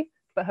 probably,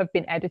 but have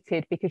been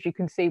edited because you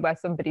can see where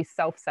somebody's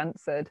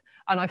self-censored.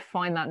 And I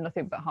find that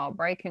nothing but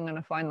heartbreaking, and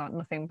I find that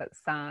nothing but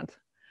sad,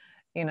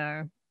 you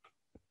know.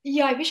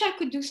 Yeah, I wish I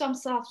could do some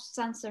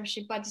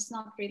self-censorship, but it's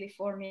not really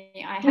for me.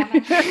 I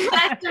haven't.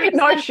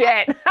 No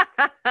shit.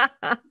 That's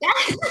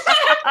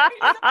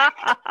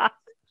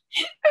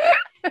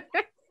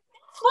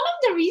one of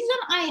the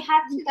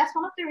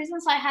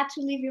reasons I had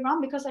to leave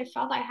Iran, because I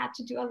felt I had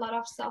to do a lot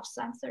of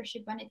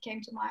self-censorship when it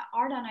came to my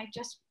art, and I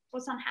just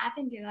wasn't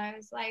having it. I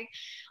was like,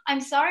 I'm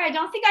sorry, I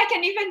don't think I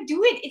can even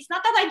do it. It's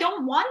not that I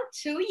don't want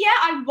to. Yeah,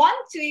 I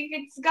want to,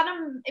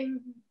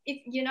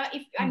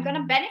 if I'm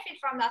gonna benefit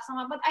from that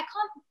somehow, but I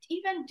can't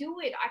even do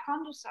it. I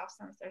can't do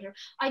self-censorship.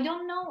 I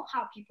don't know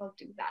how people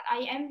do that.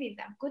 I envy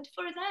them. Good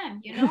for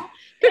them, you know.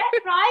 They're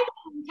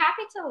thriving in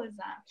capitalism,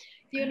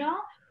 you know.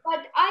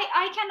 But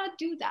I cannot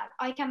do that.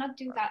 I cannot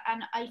do that.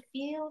 And I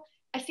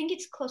think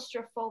it's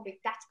claustrophobic.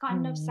 That's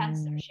kind of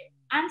censorship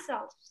and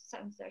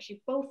self-censorship,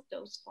 both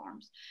those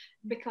forms,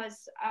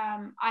 because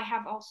I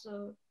have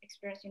also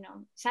experienced, you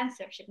know,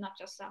 censorship, not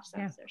just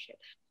self-censorship.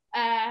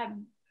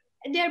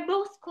 They're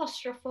both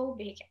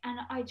claustrophobic, and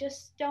I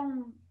just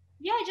don't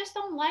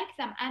like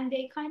them. And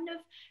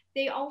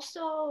they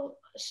also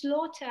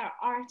slaughter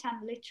art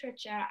and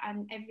literature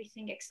and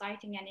everything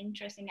exciting and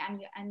interesting, and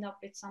you end up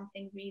with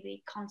something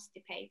really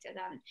constipated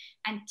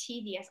and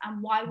tedious.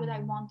 And why would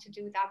I want to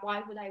do that?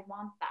 Why would I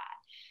want that?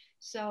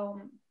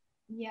 So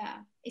yeah,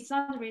 it's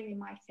not really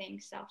my thing,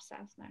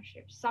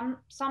 self-censorship.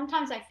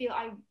 Sometimes I feel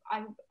I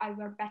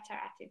were better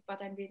at it,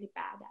 but I'm really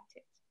bad at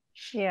it.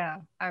 Yeah,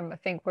 I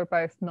think we're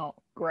both not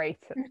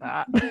great at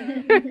that.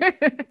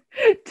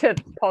 To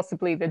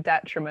possibly the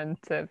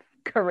detriment of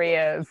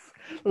careers,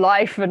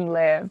 life and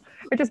limb.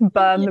 We just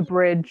burn the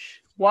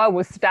bridge while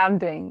we're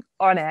standing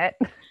on it.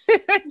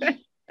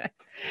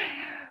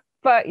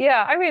 But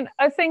yeah, I mean,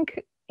 I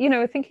think, you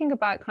know, thinking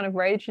about kind of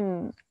rage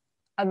and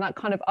that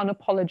kind of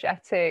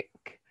unapologetic,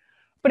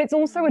 but it's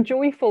also a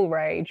joyful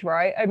rage,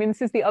 right? I mean,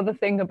 this is the other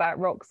thing about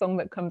rock song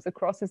that comes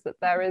across, is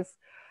that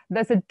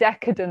there's a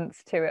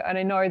decadence to it. And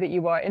I know that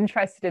you are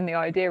interested in the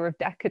idea of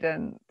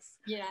decadence.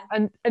 Yeah.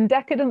 And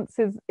decadence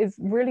is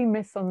really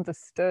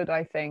misunderstood,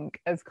 I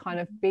think, as kind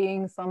of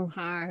being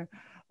somehow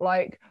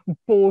like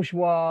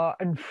bourgeois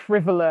and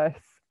frivolous.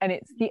 And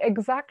it's the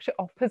exact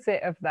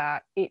opposite of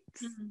that.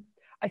 It's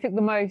I think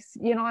the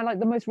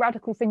most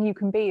radical thing you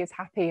can be is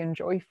happy and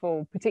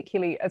joyful,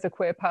 particularly as a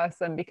queer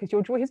person, because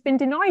your joy has been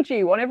denied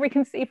you on every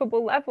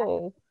conceivable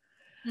level.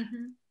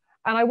 And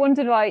I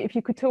wondered, like, if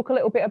you could talk a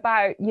little bit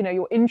about, you know,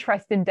 your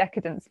interest in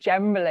decadence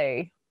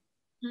generally,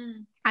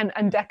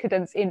 and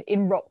decadence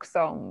in rock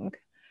song,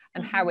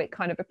 and how it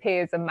kind of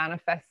appears and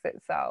manifests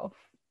itself.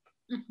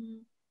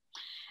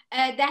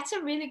 That's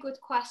a really good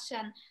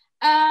question.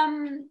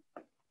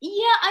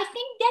 Yeah, I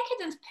think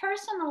decadence,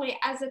 personally,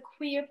 as a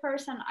queer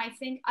person, I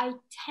think I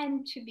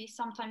tend to be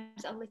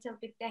sometimes a little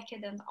bit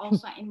decadent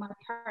also in my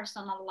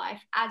personal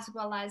life, as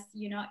well as,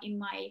 you know, in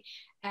my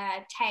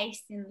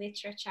taste in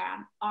literature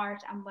and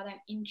art and what I'm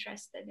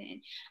interested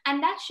in.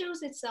 And that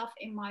shows itself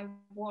in my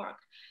work.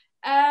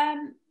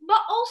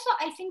 But also,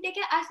 I think,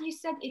 as you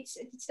said, it's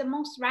the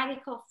most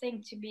radical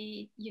thing to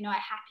be, you know, a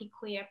happy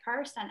queer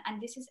person, and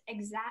this is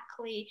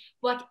exactly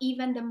what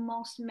even the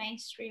most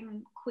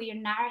mainstream queer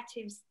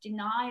narratives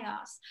deny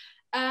us.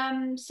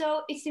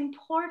 So it's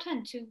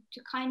important to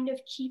kind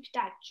of keep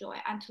that joy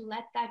and to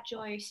let that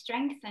joy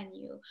strengthen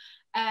you,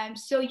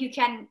 so you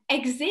can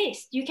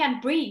exist, you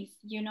can breathe,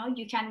 you know,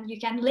 you can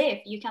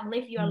live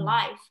your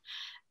life.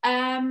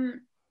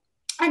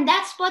 And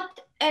that's what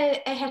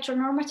a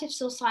heteronormative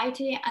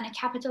society and a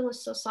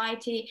capitalist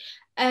society,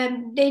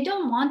 they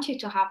don't want you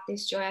to have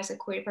this joy as a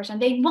queer person.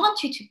 They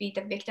want you to be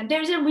the victim.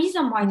 There's a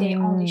reason why they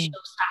only show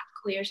sad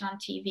queers on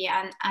TV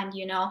and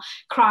you know,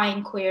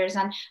 crying queers,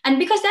 and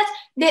because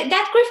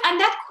that grief, and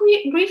that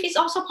grief is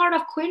also part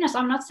of queerness.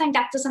 I'm not saying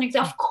that doesn't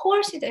exist. Of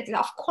course it exists.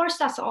 Of course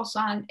that's also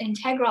an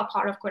integral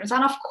part of queerness,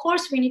 and of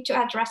course we need to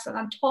address it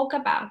and talk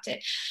about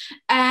it.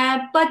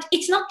 But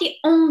it's not the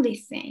only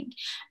thing.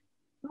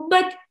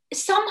 But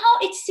somehow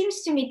it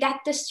seems to me that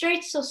the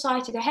straight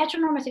society, the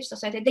heteronormative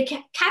society, the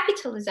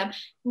capitalism,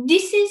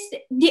 this is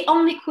the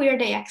only queer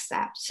they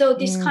accept. So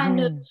this kind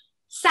of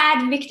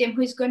sad victim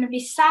who is going to be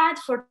sad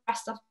for the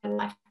rest of their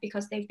life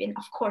because they've been,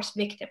 of course,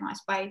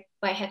 victimized by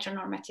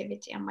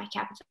heteronormativity and by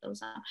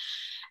capitalism.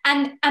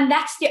 And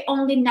that's the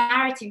only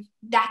narrative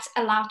that's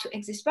allowed to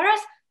exist.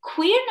 Whereas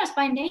queerness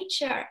by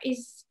nature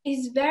is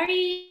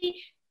very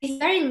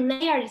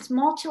layered, it's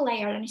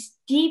multi-layered, and it's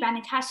deep, and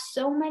it has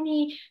so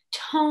many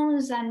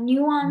tones and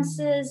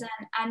nuances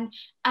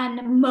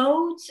and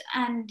modes,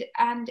 and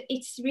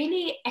it's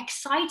really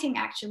exciting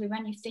actually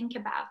when you think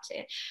about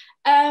it.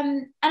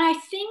 And I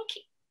think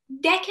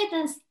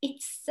decadence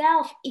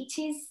itself,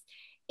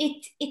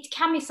 it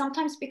can be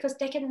sometimes, because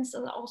decadence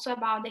is also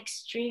about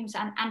extremes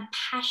and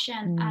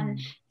passion,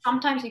 and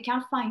sometimes you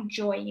can find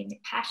joy in the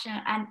passion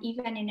and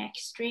even in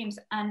extremes,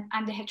 and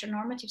the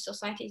heteronormative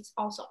society is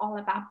also all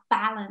about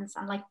balance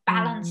and like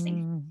balancing,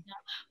 you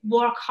know,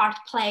 work hard,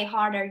 play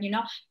harder, you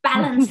know,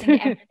 balancing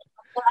everything.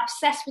 We're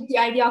obsessed with the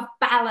idea of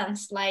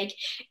balance. Like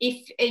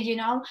if you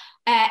know,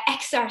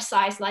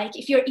 exercise, like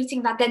if you're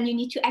eating that, then you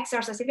need to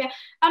exercise.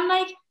 I'm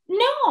like,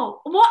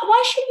 no,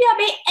 why should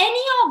we obey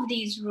any of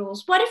these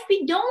rules? What if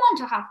we don't want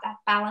to have that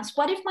balance?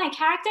 What if my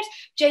characters,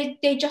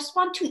 they just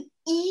want to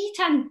eat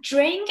and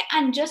drink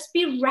and just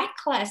be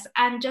reckless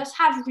and just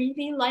have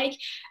really like,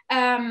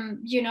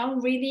 you know,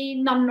 really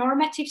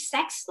non-normative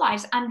sex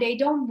lives, and they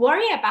don't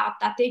worry about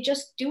that. They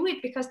just do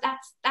it because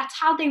that's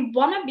how they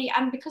want to be,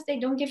 and because they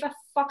don't give a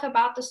fuck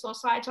about the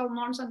societal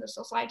norms and the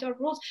societal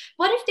rules.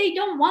 What if they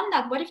don't want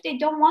that? What if they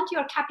don't want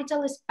your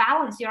capitalist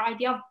balance, your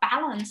idea of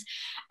balance?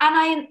 And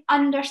I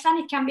understand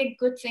it can be a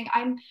good thing.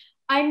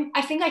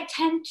 I think I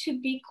tend to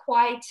be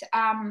quite,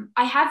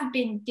 I have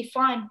been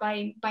defined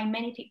by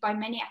many people, by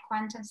many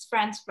acquaintances,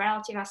 friends,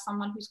 relatives, as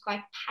someone who's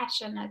quite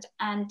passionate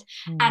and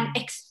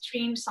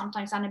extreme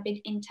sometimes, and a bit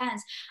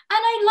intense. And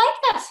I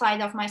like that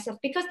side of myself,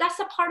 because that's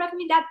a part of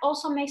me that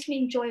also makes me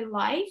enjoy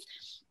life.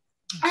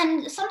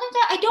 And sometimes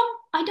I don't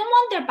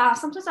want their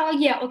balance. Sometimes I'm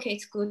like, yeah, okay,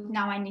 it's good.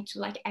 Now I need to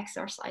like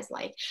exercise.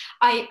 Like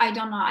I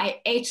don't know, I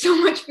ate so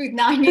much food,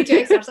 now I need to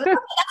exercise. Okay,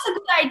 that's a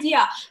good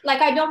idea.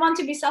 Like I don't want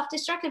to be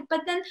self-destructive,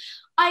 but then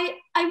I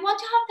want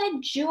to have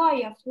that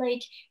joy of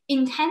like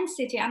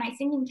intensity. And I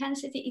think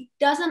intensity, it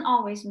doesn't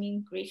always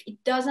mean grief.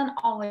 It doesn't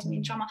always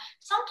mean trauma.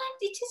 Sometimes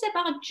it is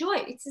about joy.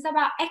 It is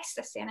about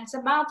ecstasy, and it's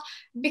about,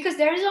 because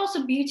there is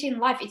also beauty in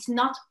life. It's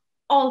not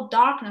all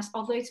darkness,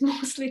 although it's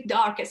mostly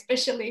dark,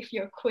 especially if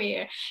you're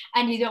queer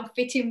and you don't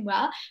fit in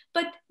well.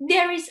 But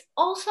there is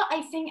also,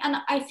 I think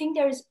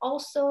there is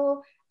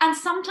also, and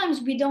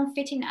sometimes we don't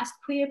fit in as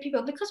queer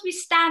people because we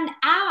stand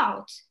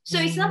out. So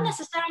it's not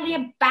necessarily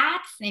a bad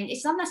thing.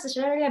 It's not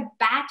necessarily a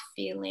bad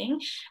feeling.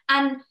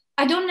 And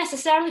I don't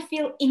necessarily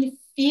feel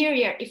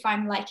inferior if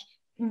I'm like,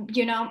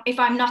 you know, if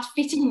I'm not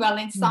fitting well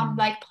in some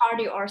like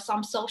party or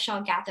some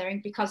social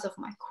gathering because of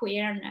my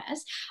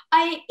queerness.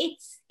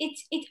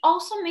 It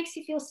also makes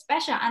you feel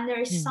special, and there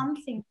is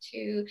something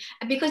to,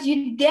 because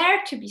you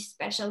dare to be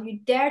special, you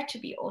dare to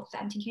be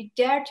authentic, you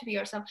dare to be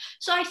yourself.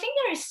 So I think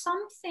there is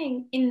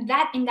something in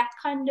that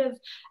kind of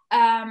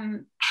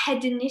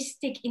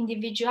hedonistic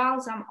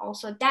individualism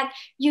also, that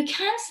you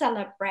can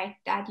celebrate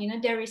that, you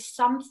know. There is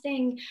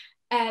something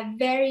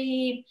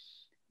very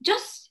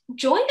just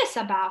joyous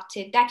about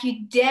it, that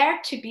you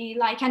dare to be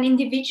like an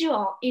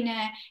individual in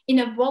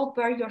a world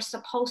where you're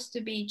supposed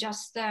to be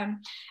just a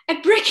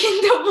brick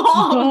in the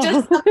wall,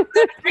 just a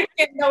brick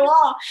in the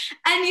wall,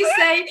 and you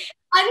say,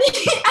 and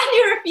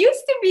you refuse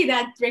to be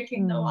that brick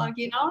in the wall,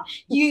 you know.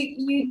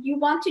 You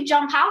want to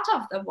jump out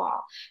of the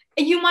wall.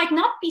 You might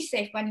not be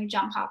safe when you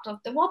jump out of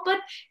the wall,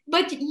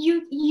 but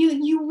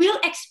you will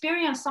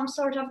experience some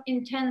sort of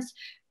intense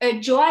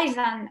joys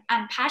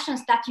and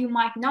passions that you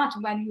might not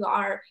when you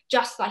are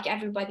just like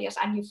everybody else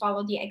and you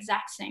follow the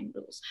exact same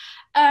rules.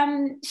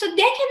 So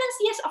decadence,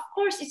 yes, of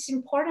course, it's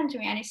important to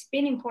me, and it's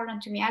been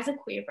important to me as a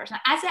queer person,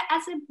 as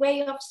a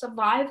way of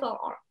survival,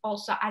 or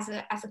also as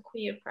a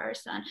queer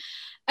person.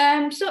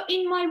 So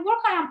in my work,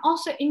 I am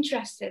also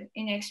interested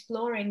in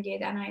exploring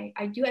it, and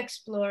I do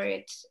explore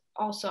it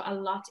also a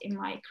lot in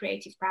my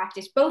creative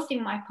practice, both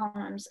in my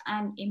poems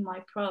and in my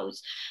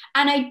prose.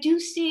 And I do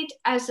see it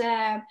as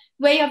a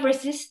way of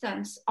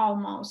resistance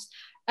almost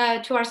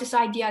towards this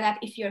idea that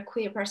if you're a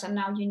queer person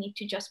now, you need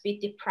to just be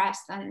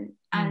depressed and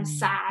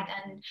sad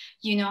and,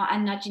 you know,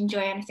 and not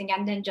enjoy anything,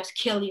 and then just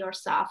kill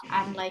yourself,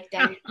 and like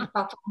then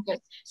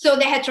so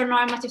the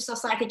heteronormative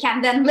society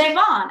can then live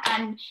on,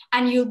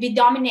 and you'll be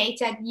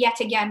dominated yet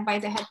again by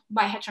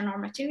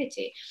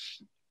heteronormativity,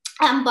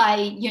 and by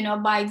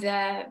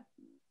the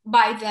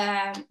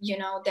you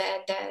know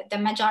the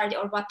majority,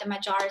 or what the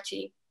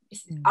majority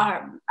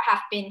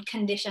have been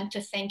conditioned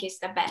to think is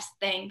the best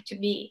thing to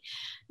be.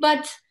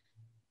 But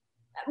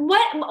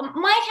what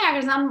my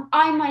characters,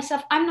 I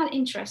myself, I'm not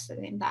interested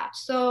in that.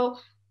 So,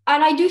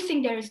 and I do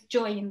think there is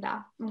joy in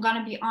that. I'm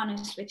gonna be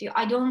honest with you.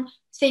 I don't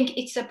think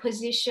it's a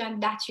position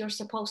that you're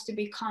supposed to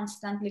be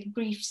constantly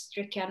grief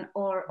stricken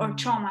or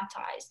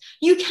traumatized.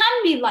 You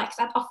can be like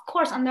that, of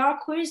course, and there are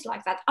queers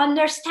like that,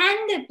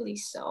 understandably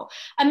so.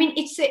 I mean,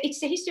 it's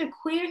a history.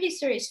 Queer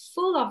history is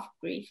full of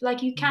grief.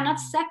 Like, you cannot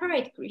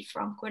separate grief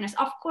from queerness.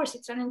 Of course,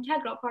 it's an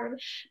integral part of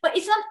it, but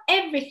it's not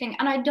everything.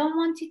 And I don't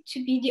want it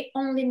to be the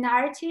only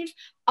narrative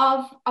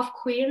of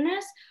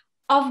queerness,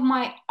 of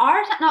my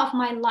art, and of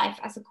my life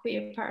as a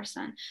queer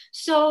person.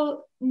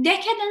 So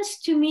decadence,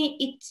 to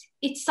me,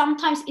 it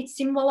sometimes it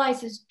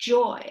symbolizes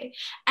joy,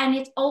 and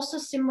it also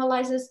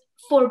symbolizes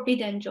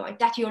forbidden joy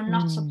that you're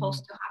not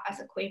supposed to have as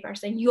a queer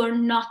person. You're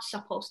not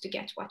supposed to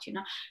get what you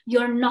know.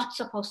 You're not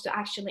supposed to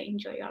actually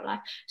enjoy your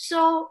life.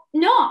 So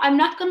no, I'm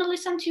not going to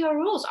listen to your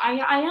rules.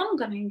 I am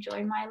going to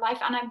enjoy my life,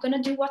 and I'm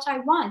going to do what I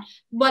want.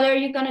 What are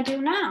you going to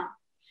do now?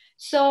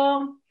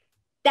 So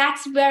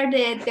that's where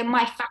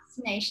my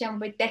fascination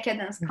with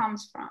decadence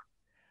comes from.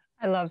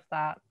 I love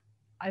that.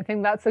 I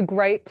think that's a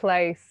great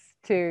place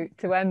to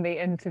end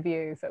the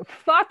interview. So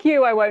fuck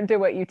you, I won't do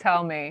what you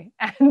tell me.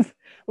 And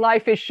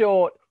life is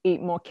short,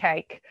 eat more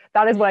cake.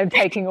 That is what I'm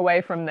taking away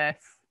from this.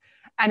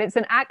 And it's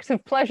an act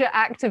of pleasure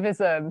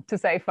activism to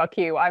say, fuck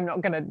you, I'm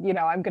not going to, you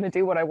know, I'm going to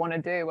do what I want to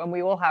do. And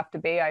we all have to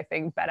be, I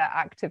think, better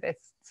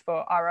activists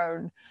for our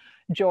own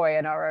joy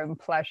and our own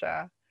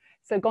pleasure.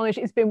 So Golnish,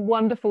 it's been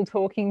wonderful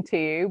talking to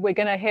you. We're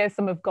going to hear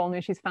some of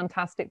Golnish's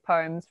fantastic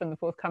poems from the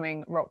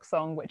forthcoming Rock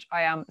Song, which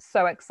I am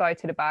so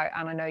excited about,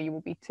 and I know you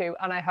will be too.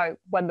 And I hope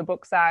when the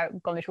book's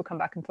out, Golnish will come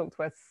back and talk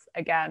to us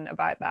again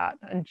about that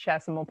and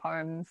share some more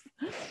poems.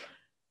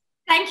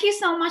 Thank you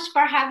so much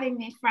for having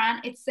me,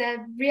 Fran. It's a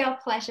real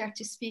pleasure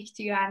to speak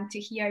to you and to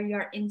hear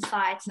your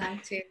insights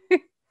and to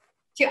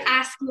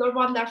ask your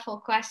wonderful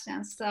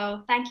questions.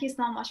 So thank you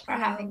so much for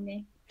having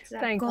me.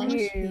 Thank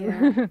you.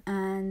 Here,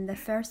 and the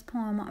first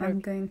poem I'm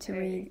going to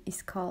read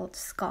is called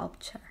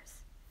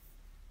Sculptures.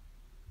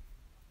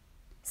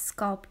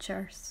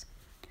 Sculptures.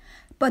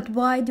 But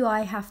why do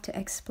I have to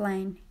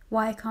explain?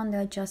 Why can't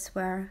I just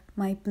wear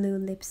my blue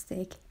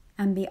lipstick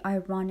and be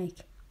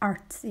ironic,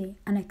 artsy,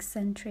 and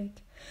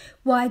eccentric?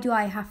 Why do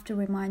I have to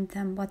remind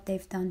them what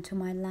they've done to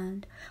my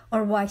land,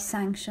 or why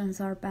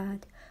sanctions are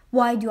bad?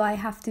 Why do I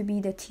have to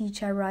be the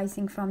teacher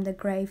rising from the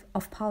grave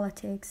of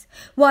politics?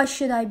 Why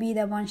should I be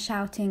the one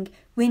shouting,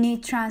 we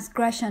need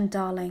transgression,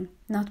 darling,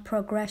 not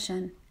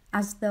progression,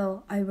 as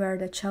though I were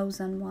the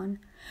chosen one?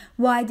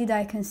 Why did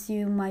I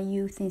consume my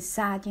youth in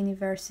sad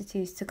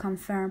universities to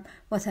confirm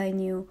what I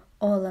knew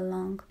all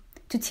along?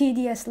 To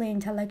tediously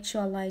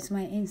intellectualize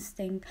my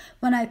instinct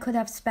when I could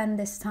have spent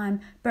this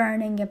time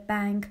burning a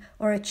bank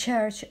or a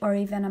church or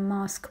even a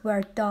mosque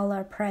where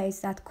dollar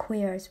prays that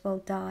queers will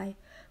die?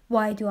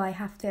 Why do I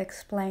have to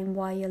explain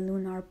why a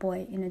lunar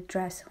boy in a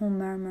dress who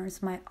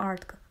murmurs my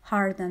art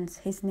hardens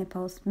his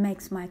nipples,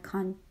 makes my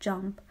cunt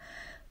jump?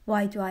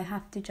 Why do I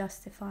have to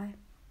justify?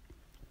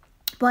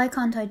 Why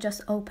can't I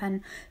just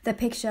open the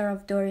picture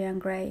of Dorian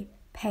Gray,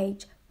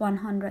 page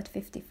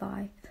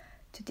 155?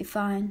 To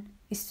define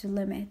is to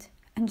limit,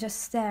 and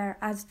just stare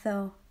as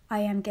though I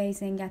am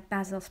gazing at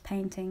Basil's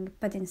painting,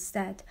 but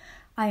instead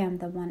I am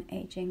the one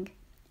aging.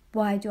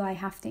 Why do I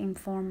have to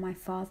inform my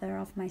father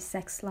of my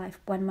sex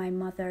life when my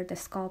mother, the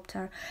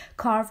sculptor,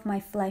 carved my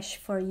flesh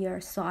for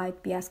years so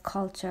I'd be as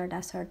cultured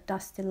as her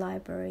dusty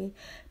library,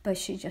 but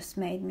she just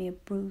made me a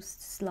bruised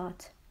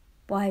slut?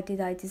 Why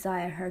did I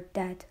desire her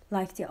dead,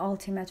 like the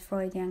ultimate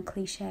Freudian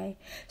cliché,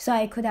 so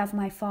I could have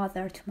my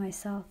father to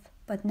myself?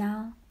 But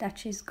now that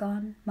she's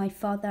gone, my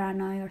father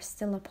and I are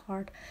still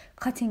apart,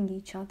 cutting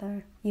each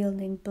other,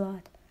 yielding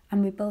blood,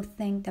 and we both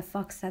think the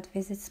fox that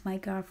visits my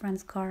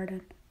girlfriend's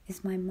garden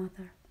is my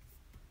mother.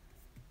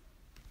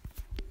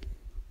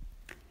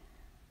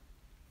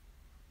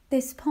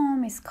 This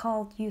poem is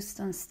called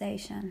Euston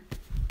Station.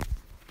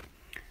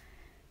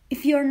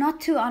 If you're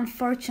not too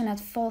unfortunate,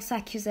 false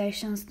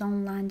accusations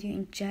don't land you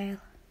in jail.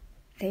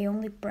 They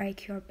only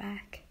break your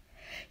back.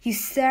 You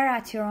stare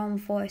at your own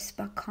voice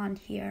but can't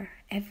hear.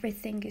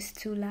 Everything is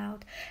too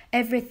loud.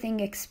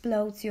 Everything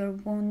explodes your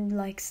wound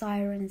like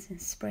sirens in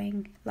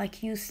spring,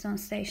 like Euston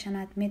Station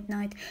at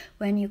midnight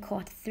when you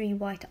caught 3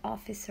 white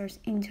officers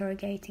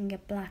interrogating a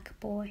black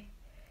boy.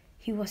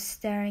 He was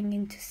staring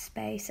into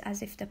space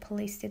as if the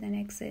police didn't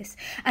exist,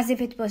 as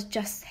if it was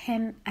just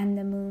him and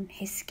the moon,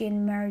 his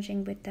skin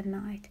merging with the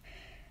night.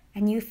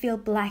 And you feel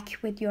black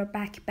with your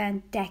back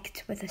bent,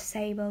 decked with a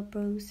sable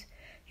bruise.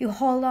 You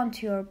hold on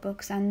to your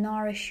books and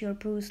nourish your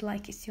bruise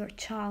like it's your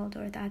child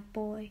or that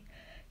boy.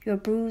 Your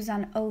bruise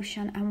an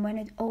ocean, and when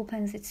it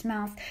opens its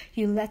mouth,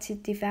 you let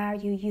it devour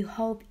you. You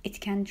hope it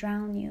can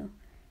drown you.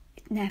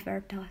 Never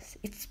does.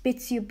 It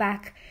spits you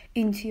back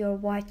into your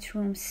white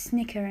room,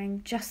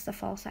 snickering, just a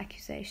false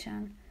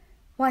accusation.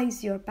 Why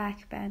is your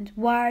back bent?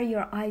 Why are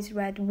your eyes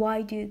red?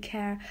 Why do you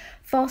care?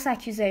 False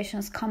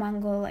accusations come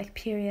and go like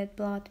period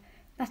blood.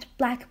 That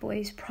black boy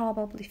is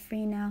probably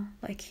free now,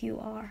 like you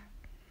are.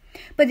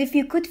 But if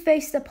you could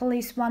face the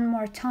police one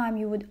more time,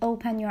 you would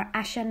open your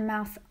ashen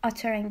mouth,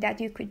 uttering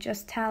that you could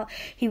just tell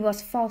he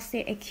was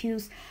falsely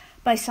accused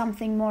by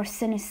something more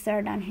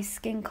sinister than his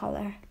skin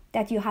color,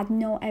 that you had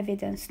no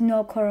evidence,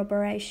 no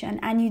corroboration,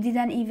 and you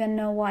didn't even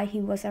know why he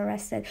was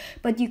arrested,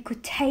 but you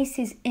could taste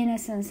his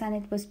innocence and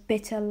it was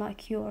bitter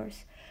like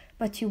yours.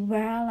 But you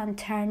whirl and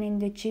turn in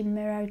the gym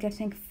mirror,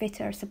 getting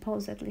fitter,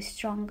 supposedly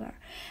stronger.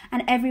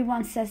 And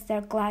everyone says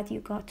they're glad you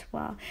got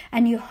well.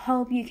 And you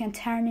hope you can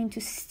turn into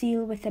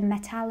steel with a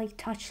metallic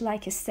touch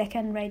like a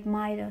second-rate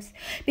Midas.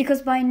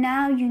 Because by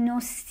now you know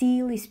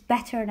steel is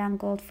better than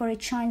gold, for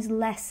it shines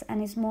less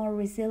and is more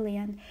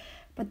resilient.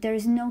 But there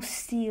is no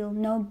steel,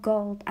 no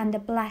gold, and the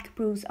black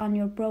bruise on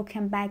your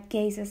broken back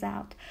gazes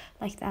out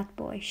like that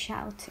boy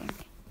shouting.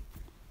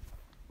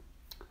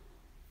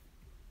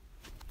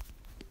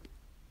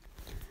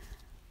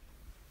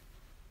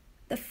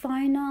 The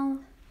final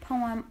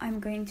poem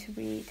I'm going to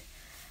read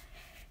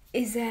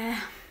is a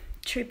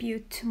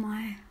tribute to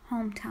my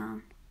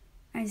hometown,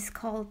 and it's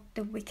called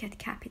The Wicked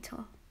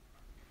Capital.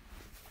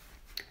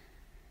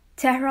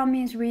 Tehran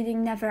means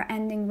reading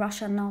never-ending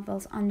Russian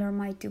novels under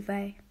my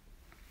duvet.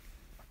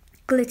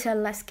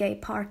 Glitterless gay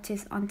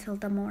parties until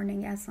the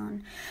morning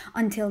azan,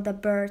 until the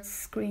birds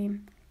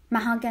scream.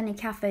 Mahogany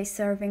cafes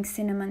serving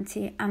cinnamon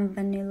tea and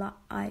vanilla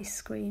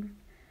ice cream.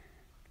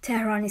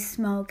 Tehran is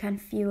smoke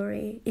and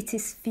fury, it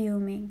is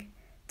fuming.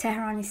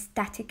 Tehran is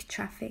static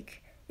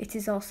traffic, it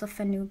is also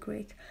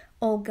fenugreek.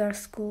 All girls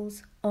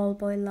schools, all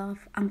boy love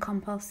and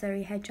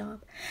compulsory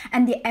hijab.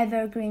 And the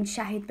evergreen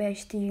Shahid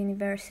Beheshti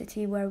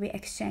University where we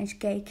exchange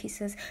gay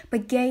kisses.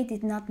 But gay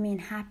did not mean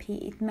happy,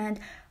 it meant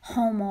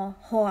homo,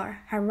 whore,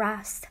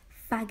 harassed,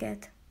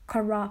 faggot,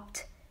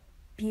 corrupt,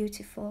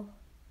 beautiful.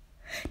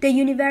 The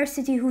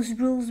university whose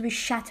rules we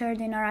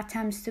shattered in our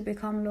attempts to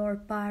become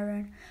Lord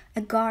Byron, a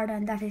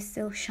garden that is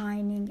still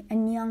shining, a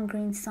neon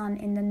green sun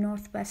in the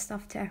northwest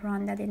of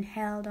Tehran that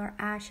inhaled our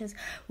ashes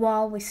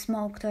while we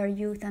smoked our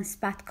youth and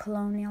spat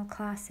colonial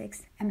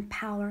classics,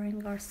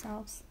 empowering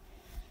ourselves.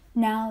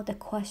 Now the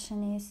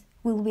question is,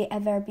 will we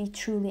ever be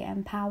truly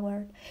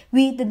empowered?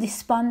 We, the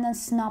despondent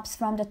snobs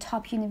from the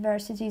top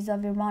universities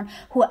of Iran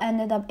who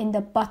ended up in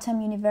the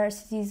bottom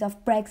universities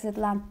of Brexit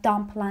land,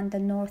 dump land, the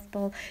North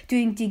Pole,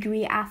 doing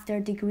degree after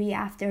degree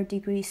after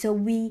degree, so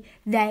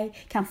they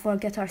can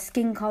forget our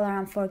skin color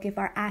and forgive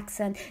our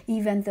accent,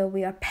 even though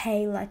we are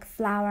pale like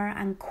flour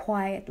and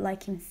quiet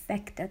like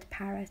infected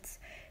parrots.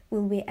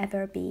 Will we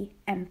ever be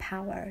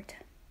empowered?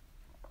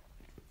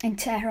 In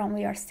Tehran,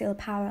 we are still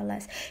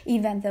powerless,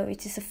 even though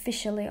it is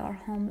officially our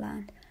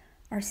homeland,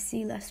 our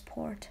sealess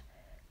port.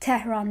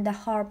 Tehran, the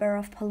harbor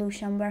of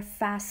pollution, where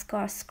fast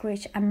cars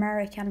screech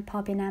American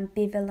pub in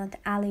ambivalent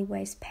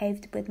alleyways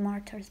paved with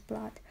martyrs'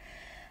 blood.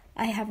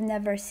 I have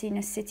never seen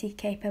a city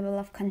capable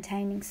of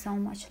containing so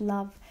much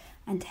love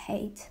and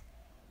hate.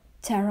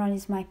 Tehran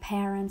is my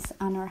parents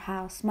and our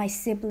house, my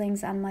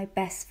siblings and my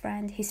best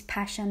friend, his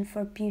passion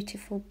for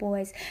beautiful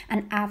boys,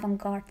 an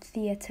avant-garde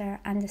theater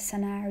and the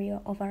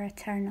scenario of our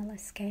eternal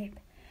escape.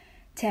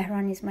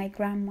 Tehran is my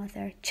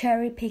grandmother,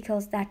 cherry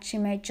pickles that she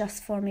made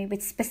just for me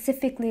with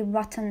specifically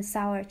rotten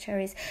sour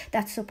cherries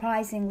that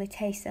surprisingly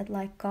tasted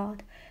like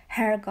God,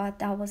 her God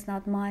that was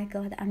not my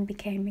God and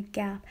became a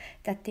gap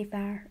that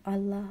devoured our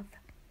love.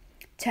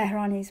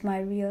 Tehran is my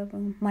real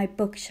room, my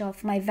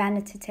bookshelf, my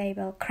vanity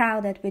table,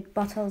 crowded with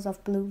bottles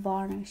of blue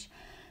varnish,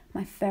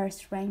 my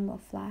first rainbow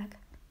flag.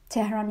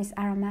 Tehran is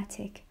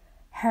aromatic,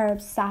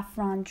 herbs,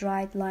 saffron,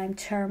 dried lime,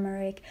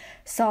 turmeric,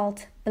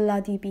 salt,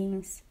 bloody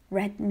beans,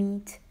 red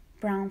meat,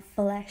 brown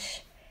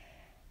flesh.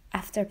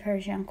 After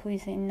Persian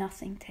cuisine,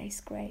 nothing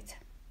tastes great.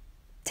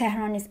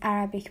 Tehran is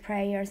Arabic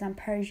prayers and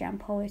Persian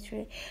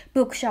poetry,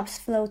 bookshops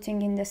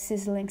floating in the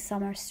sizzling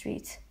summer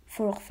streets.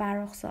 Furugh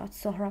Farrokhzad,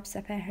 Sohrab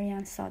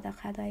Sepehrian, Sadiq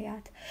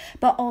Hedayat,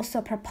 but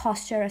also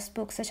preposterous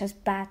books such as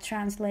bad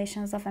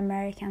translations of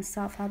American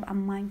self-help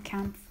and Mein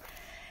Kampf,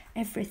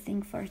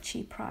 everything for a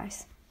cheap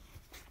price.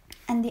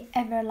 And the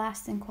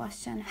everlasting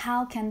question,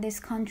 how can this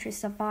country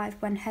survive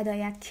when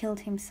Hedayat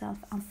killed himself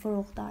and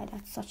Furugh died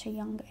at such a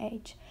young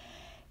age?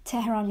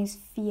 Tehran is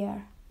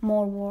fear,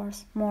 more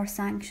wars, more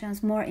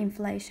sanctions, more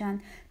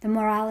inflation, the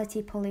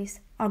morality police,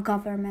 our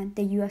government,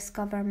 the US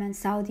government,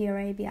 Saudi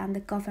Arabia, and the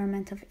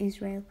government of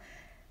Israel.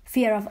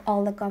 Fear of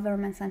all the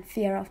governments and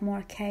fear of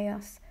more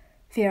chaos.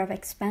 Fear of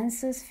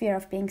expenses, fear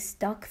of being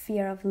stuck,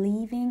 fear of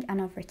leaving and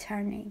of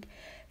returning.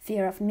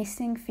 Fear of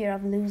missing, fear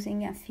of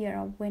losing, and fear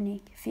of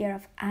winning. Fear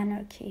of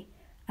anarchy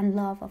and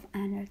love of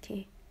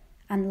anarchy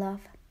and love.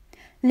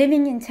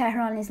 Living in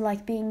Tehran is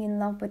like being in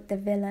love with the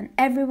villain.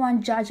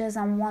 Everyone judges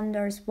and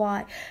wonders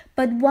why,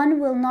 but one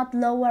will not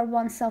lower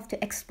oneself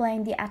to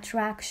explain the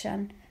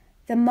attraction.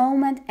 The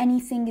moment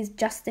anything is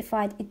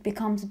justified, it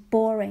becomes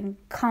boring,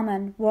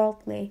 common,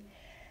 worldly.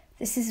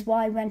 This is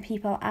why when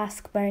people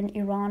ask where in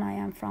Iran I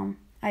am from,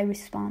 I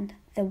respond,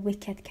 the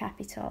wicked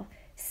capital,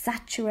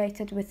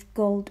 saturated with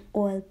gold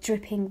oil,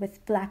 dripping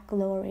with black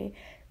glory.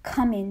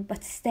 Come in,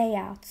 but stay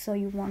out so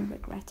you won't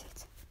regret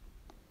it.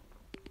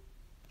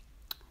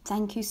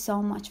 Thank you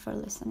so much for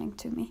listening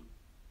to me.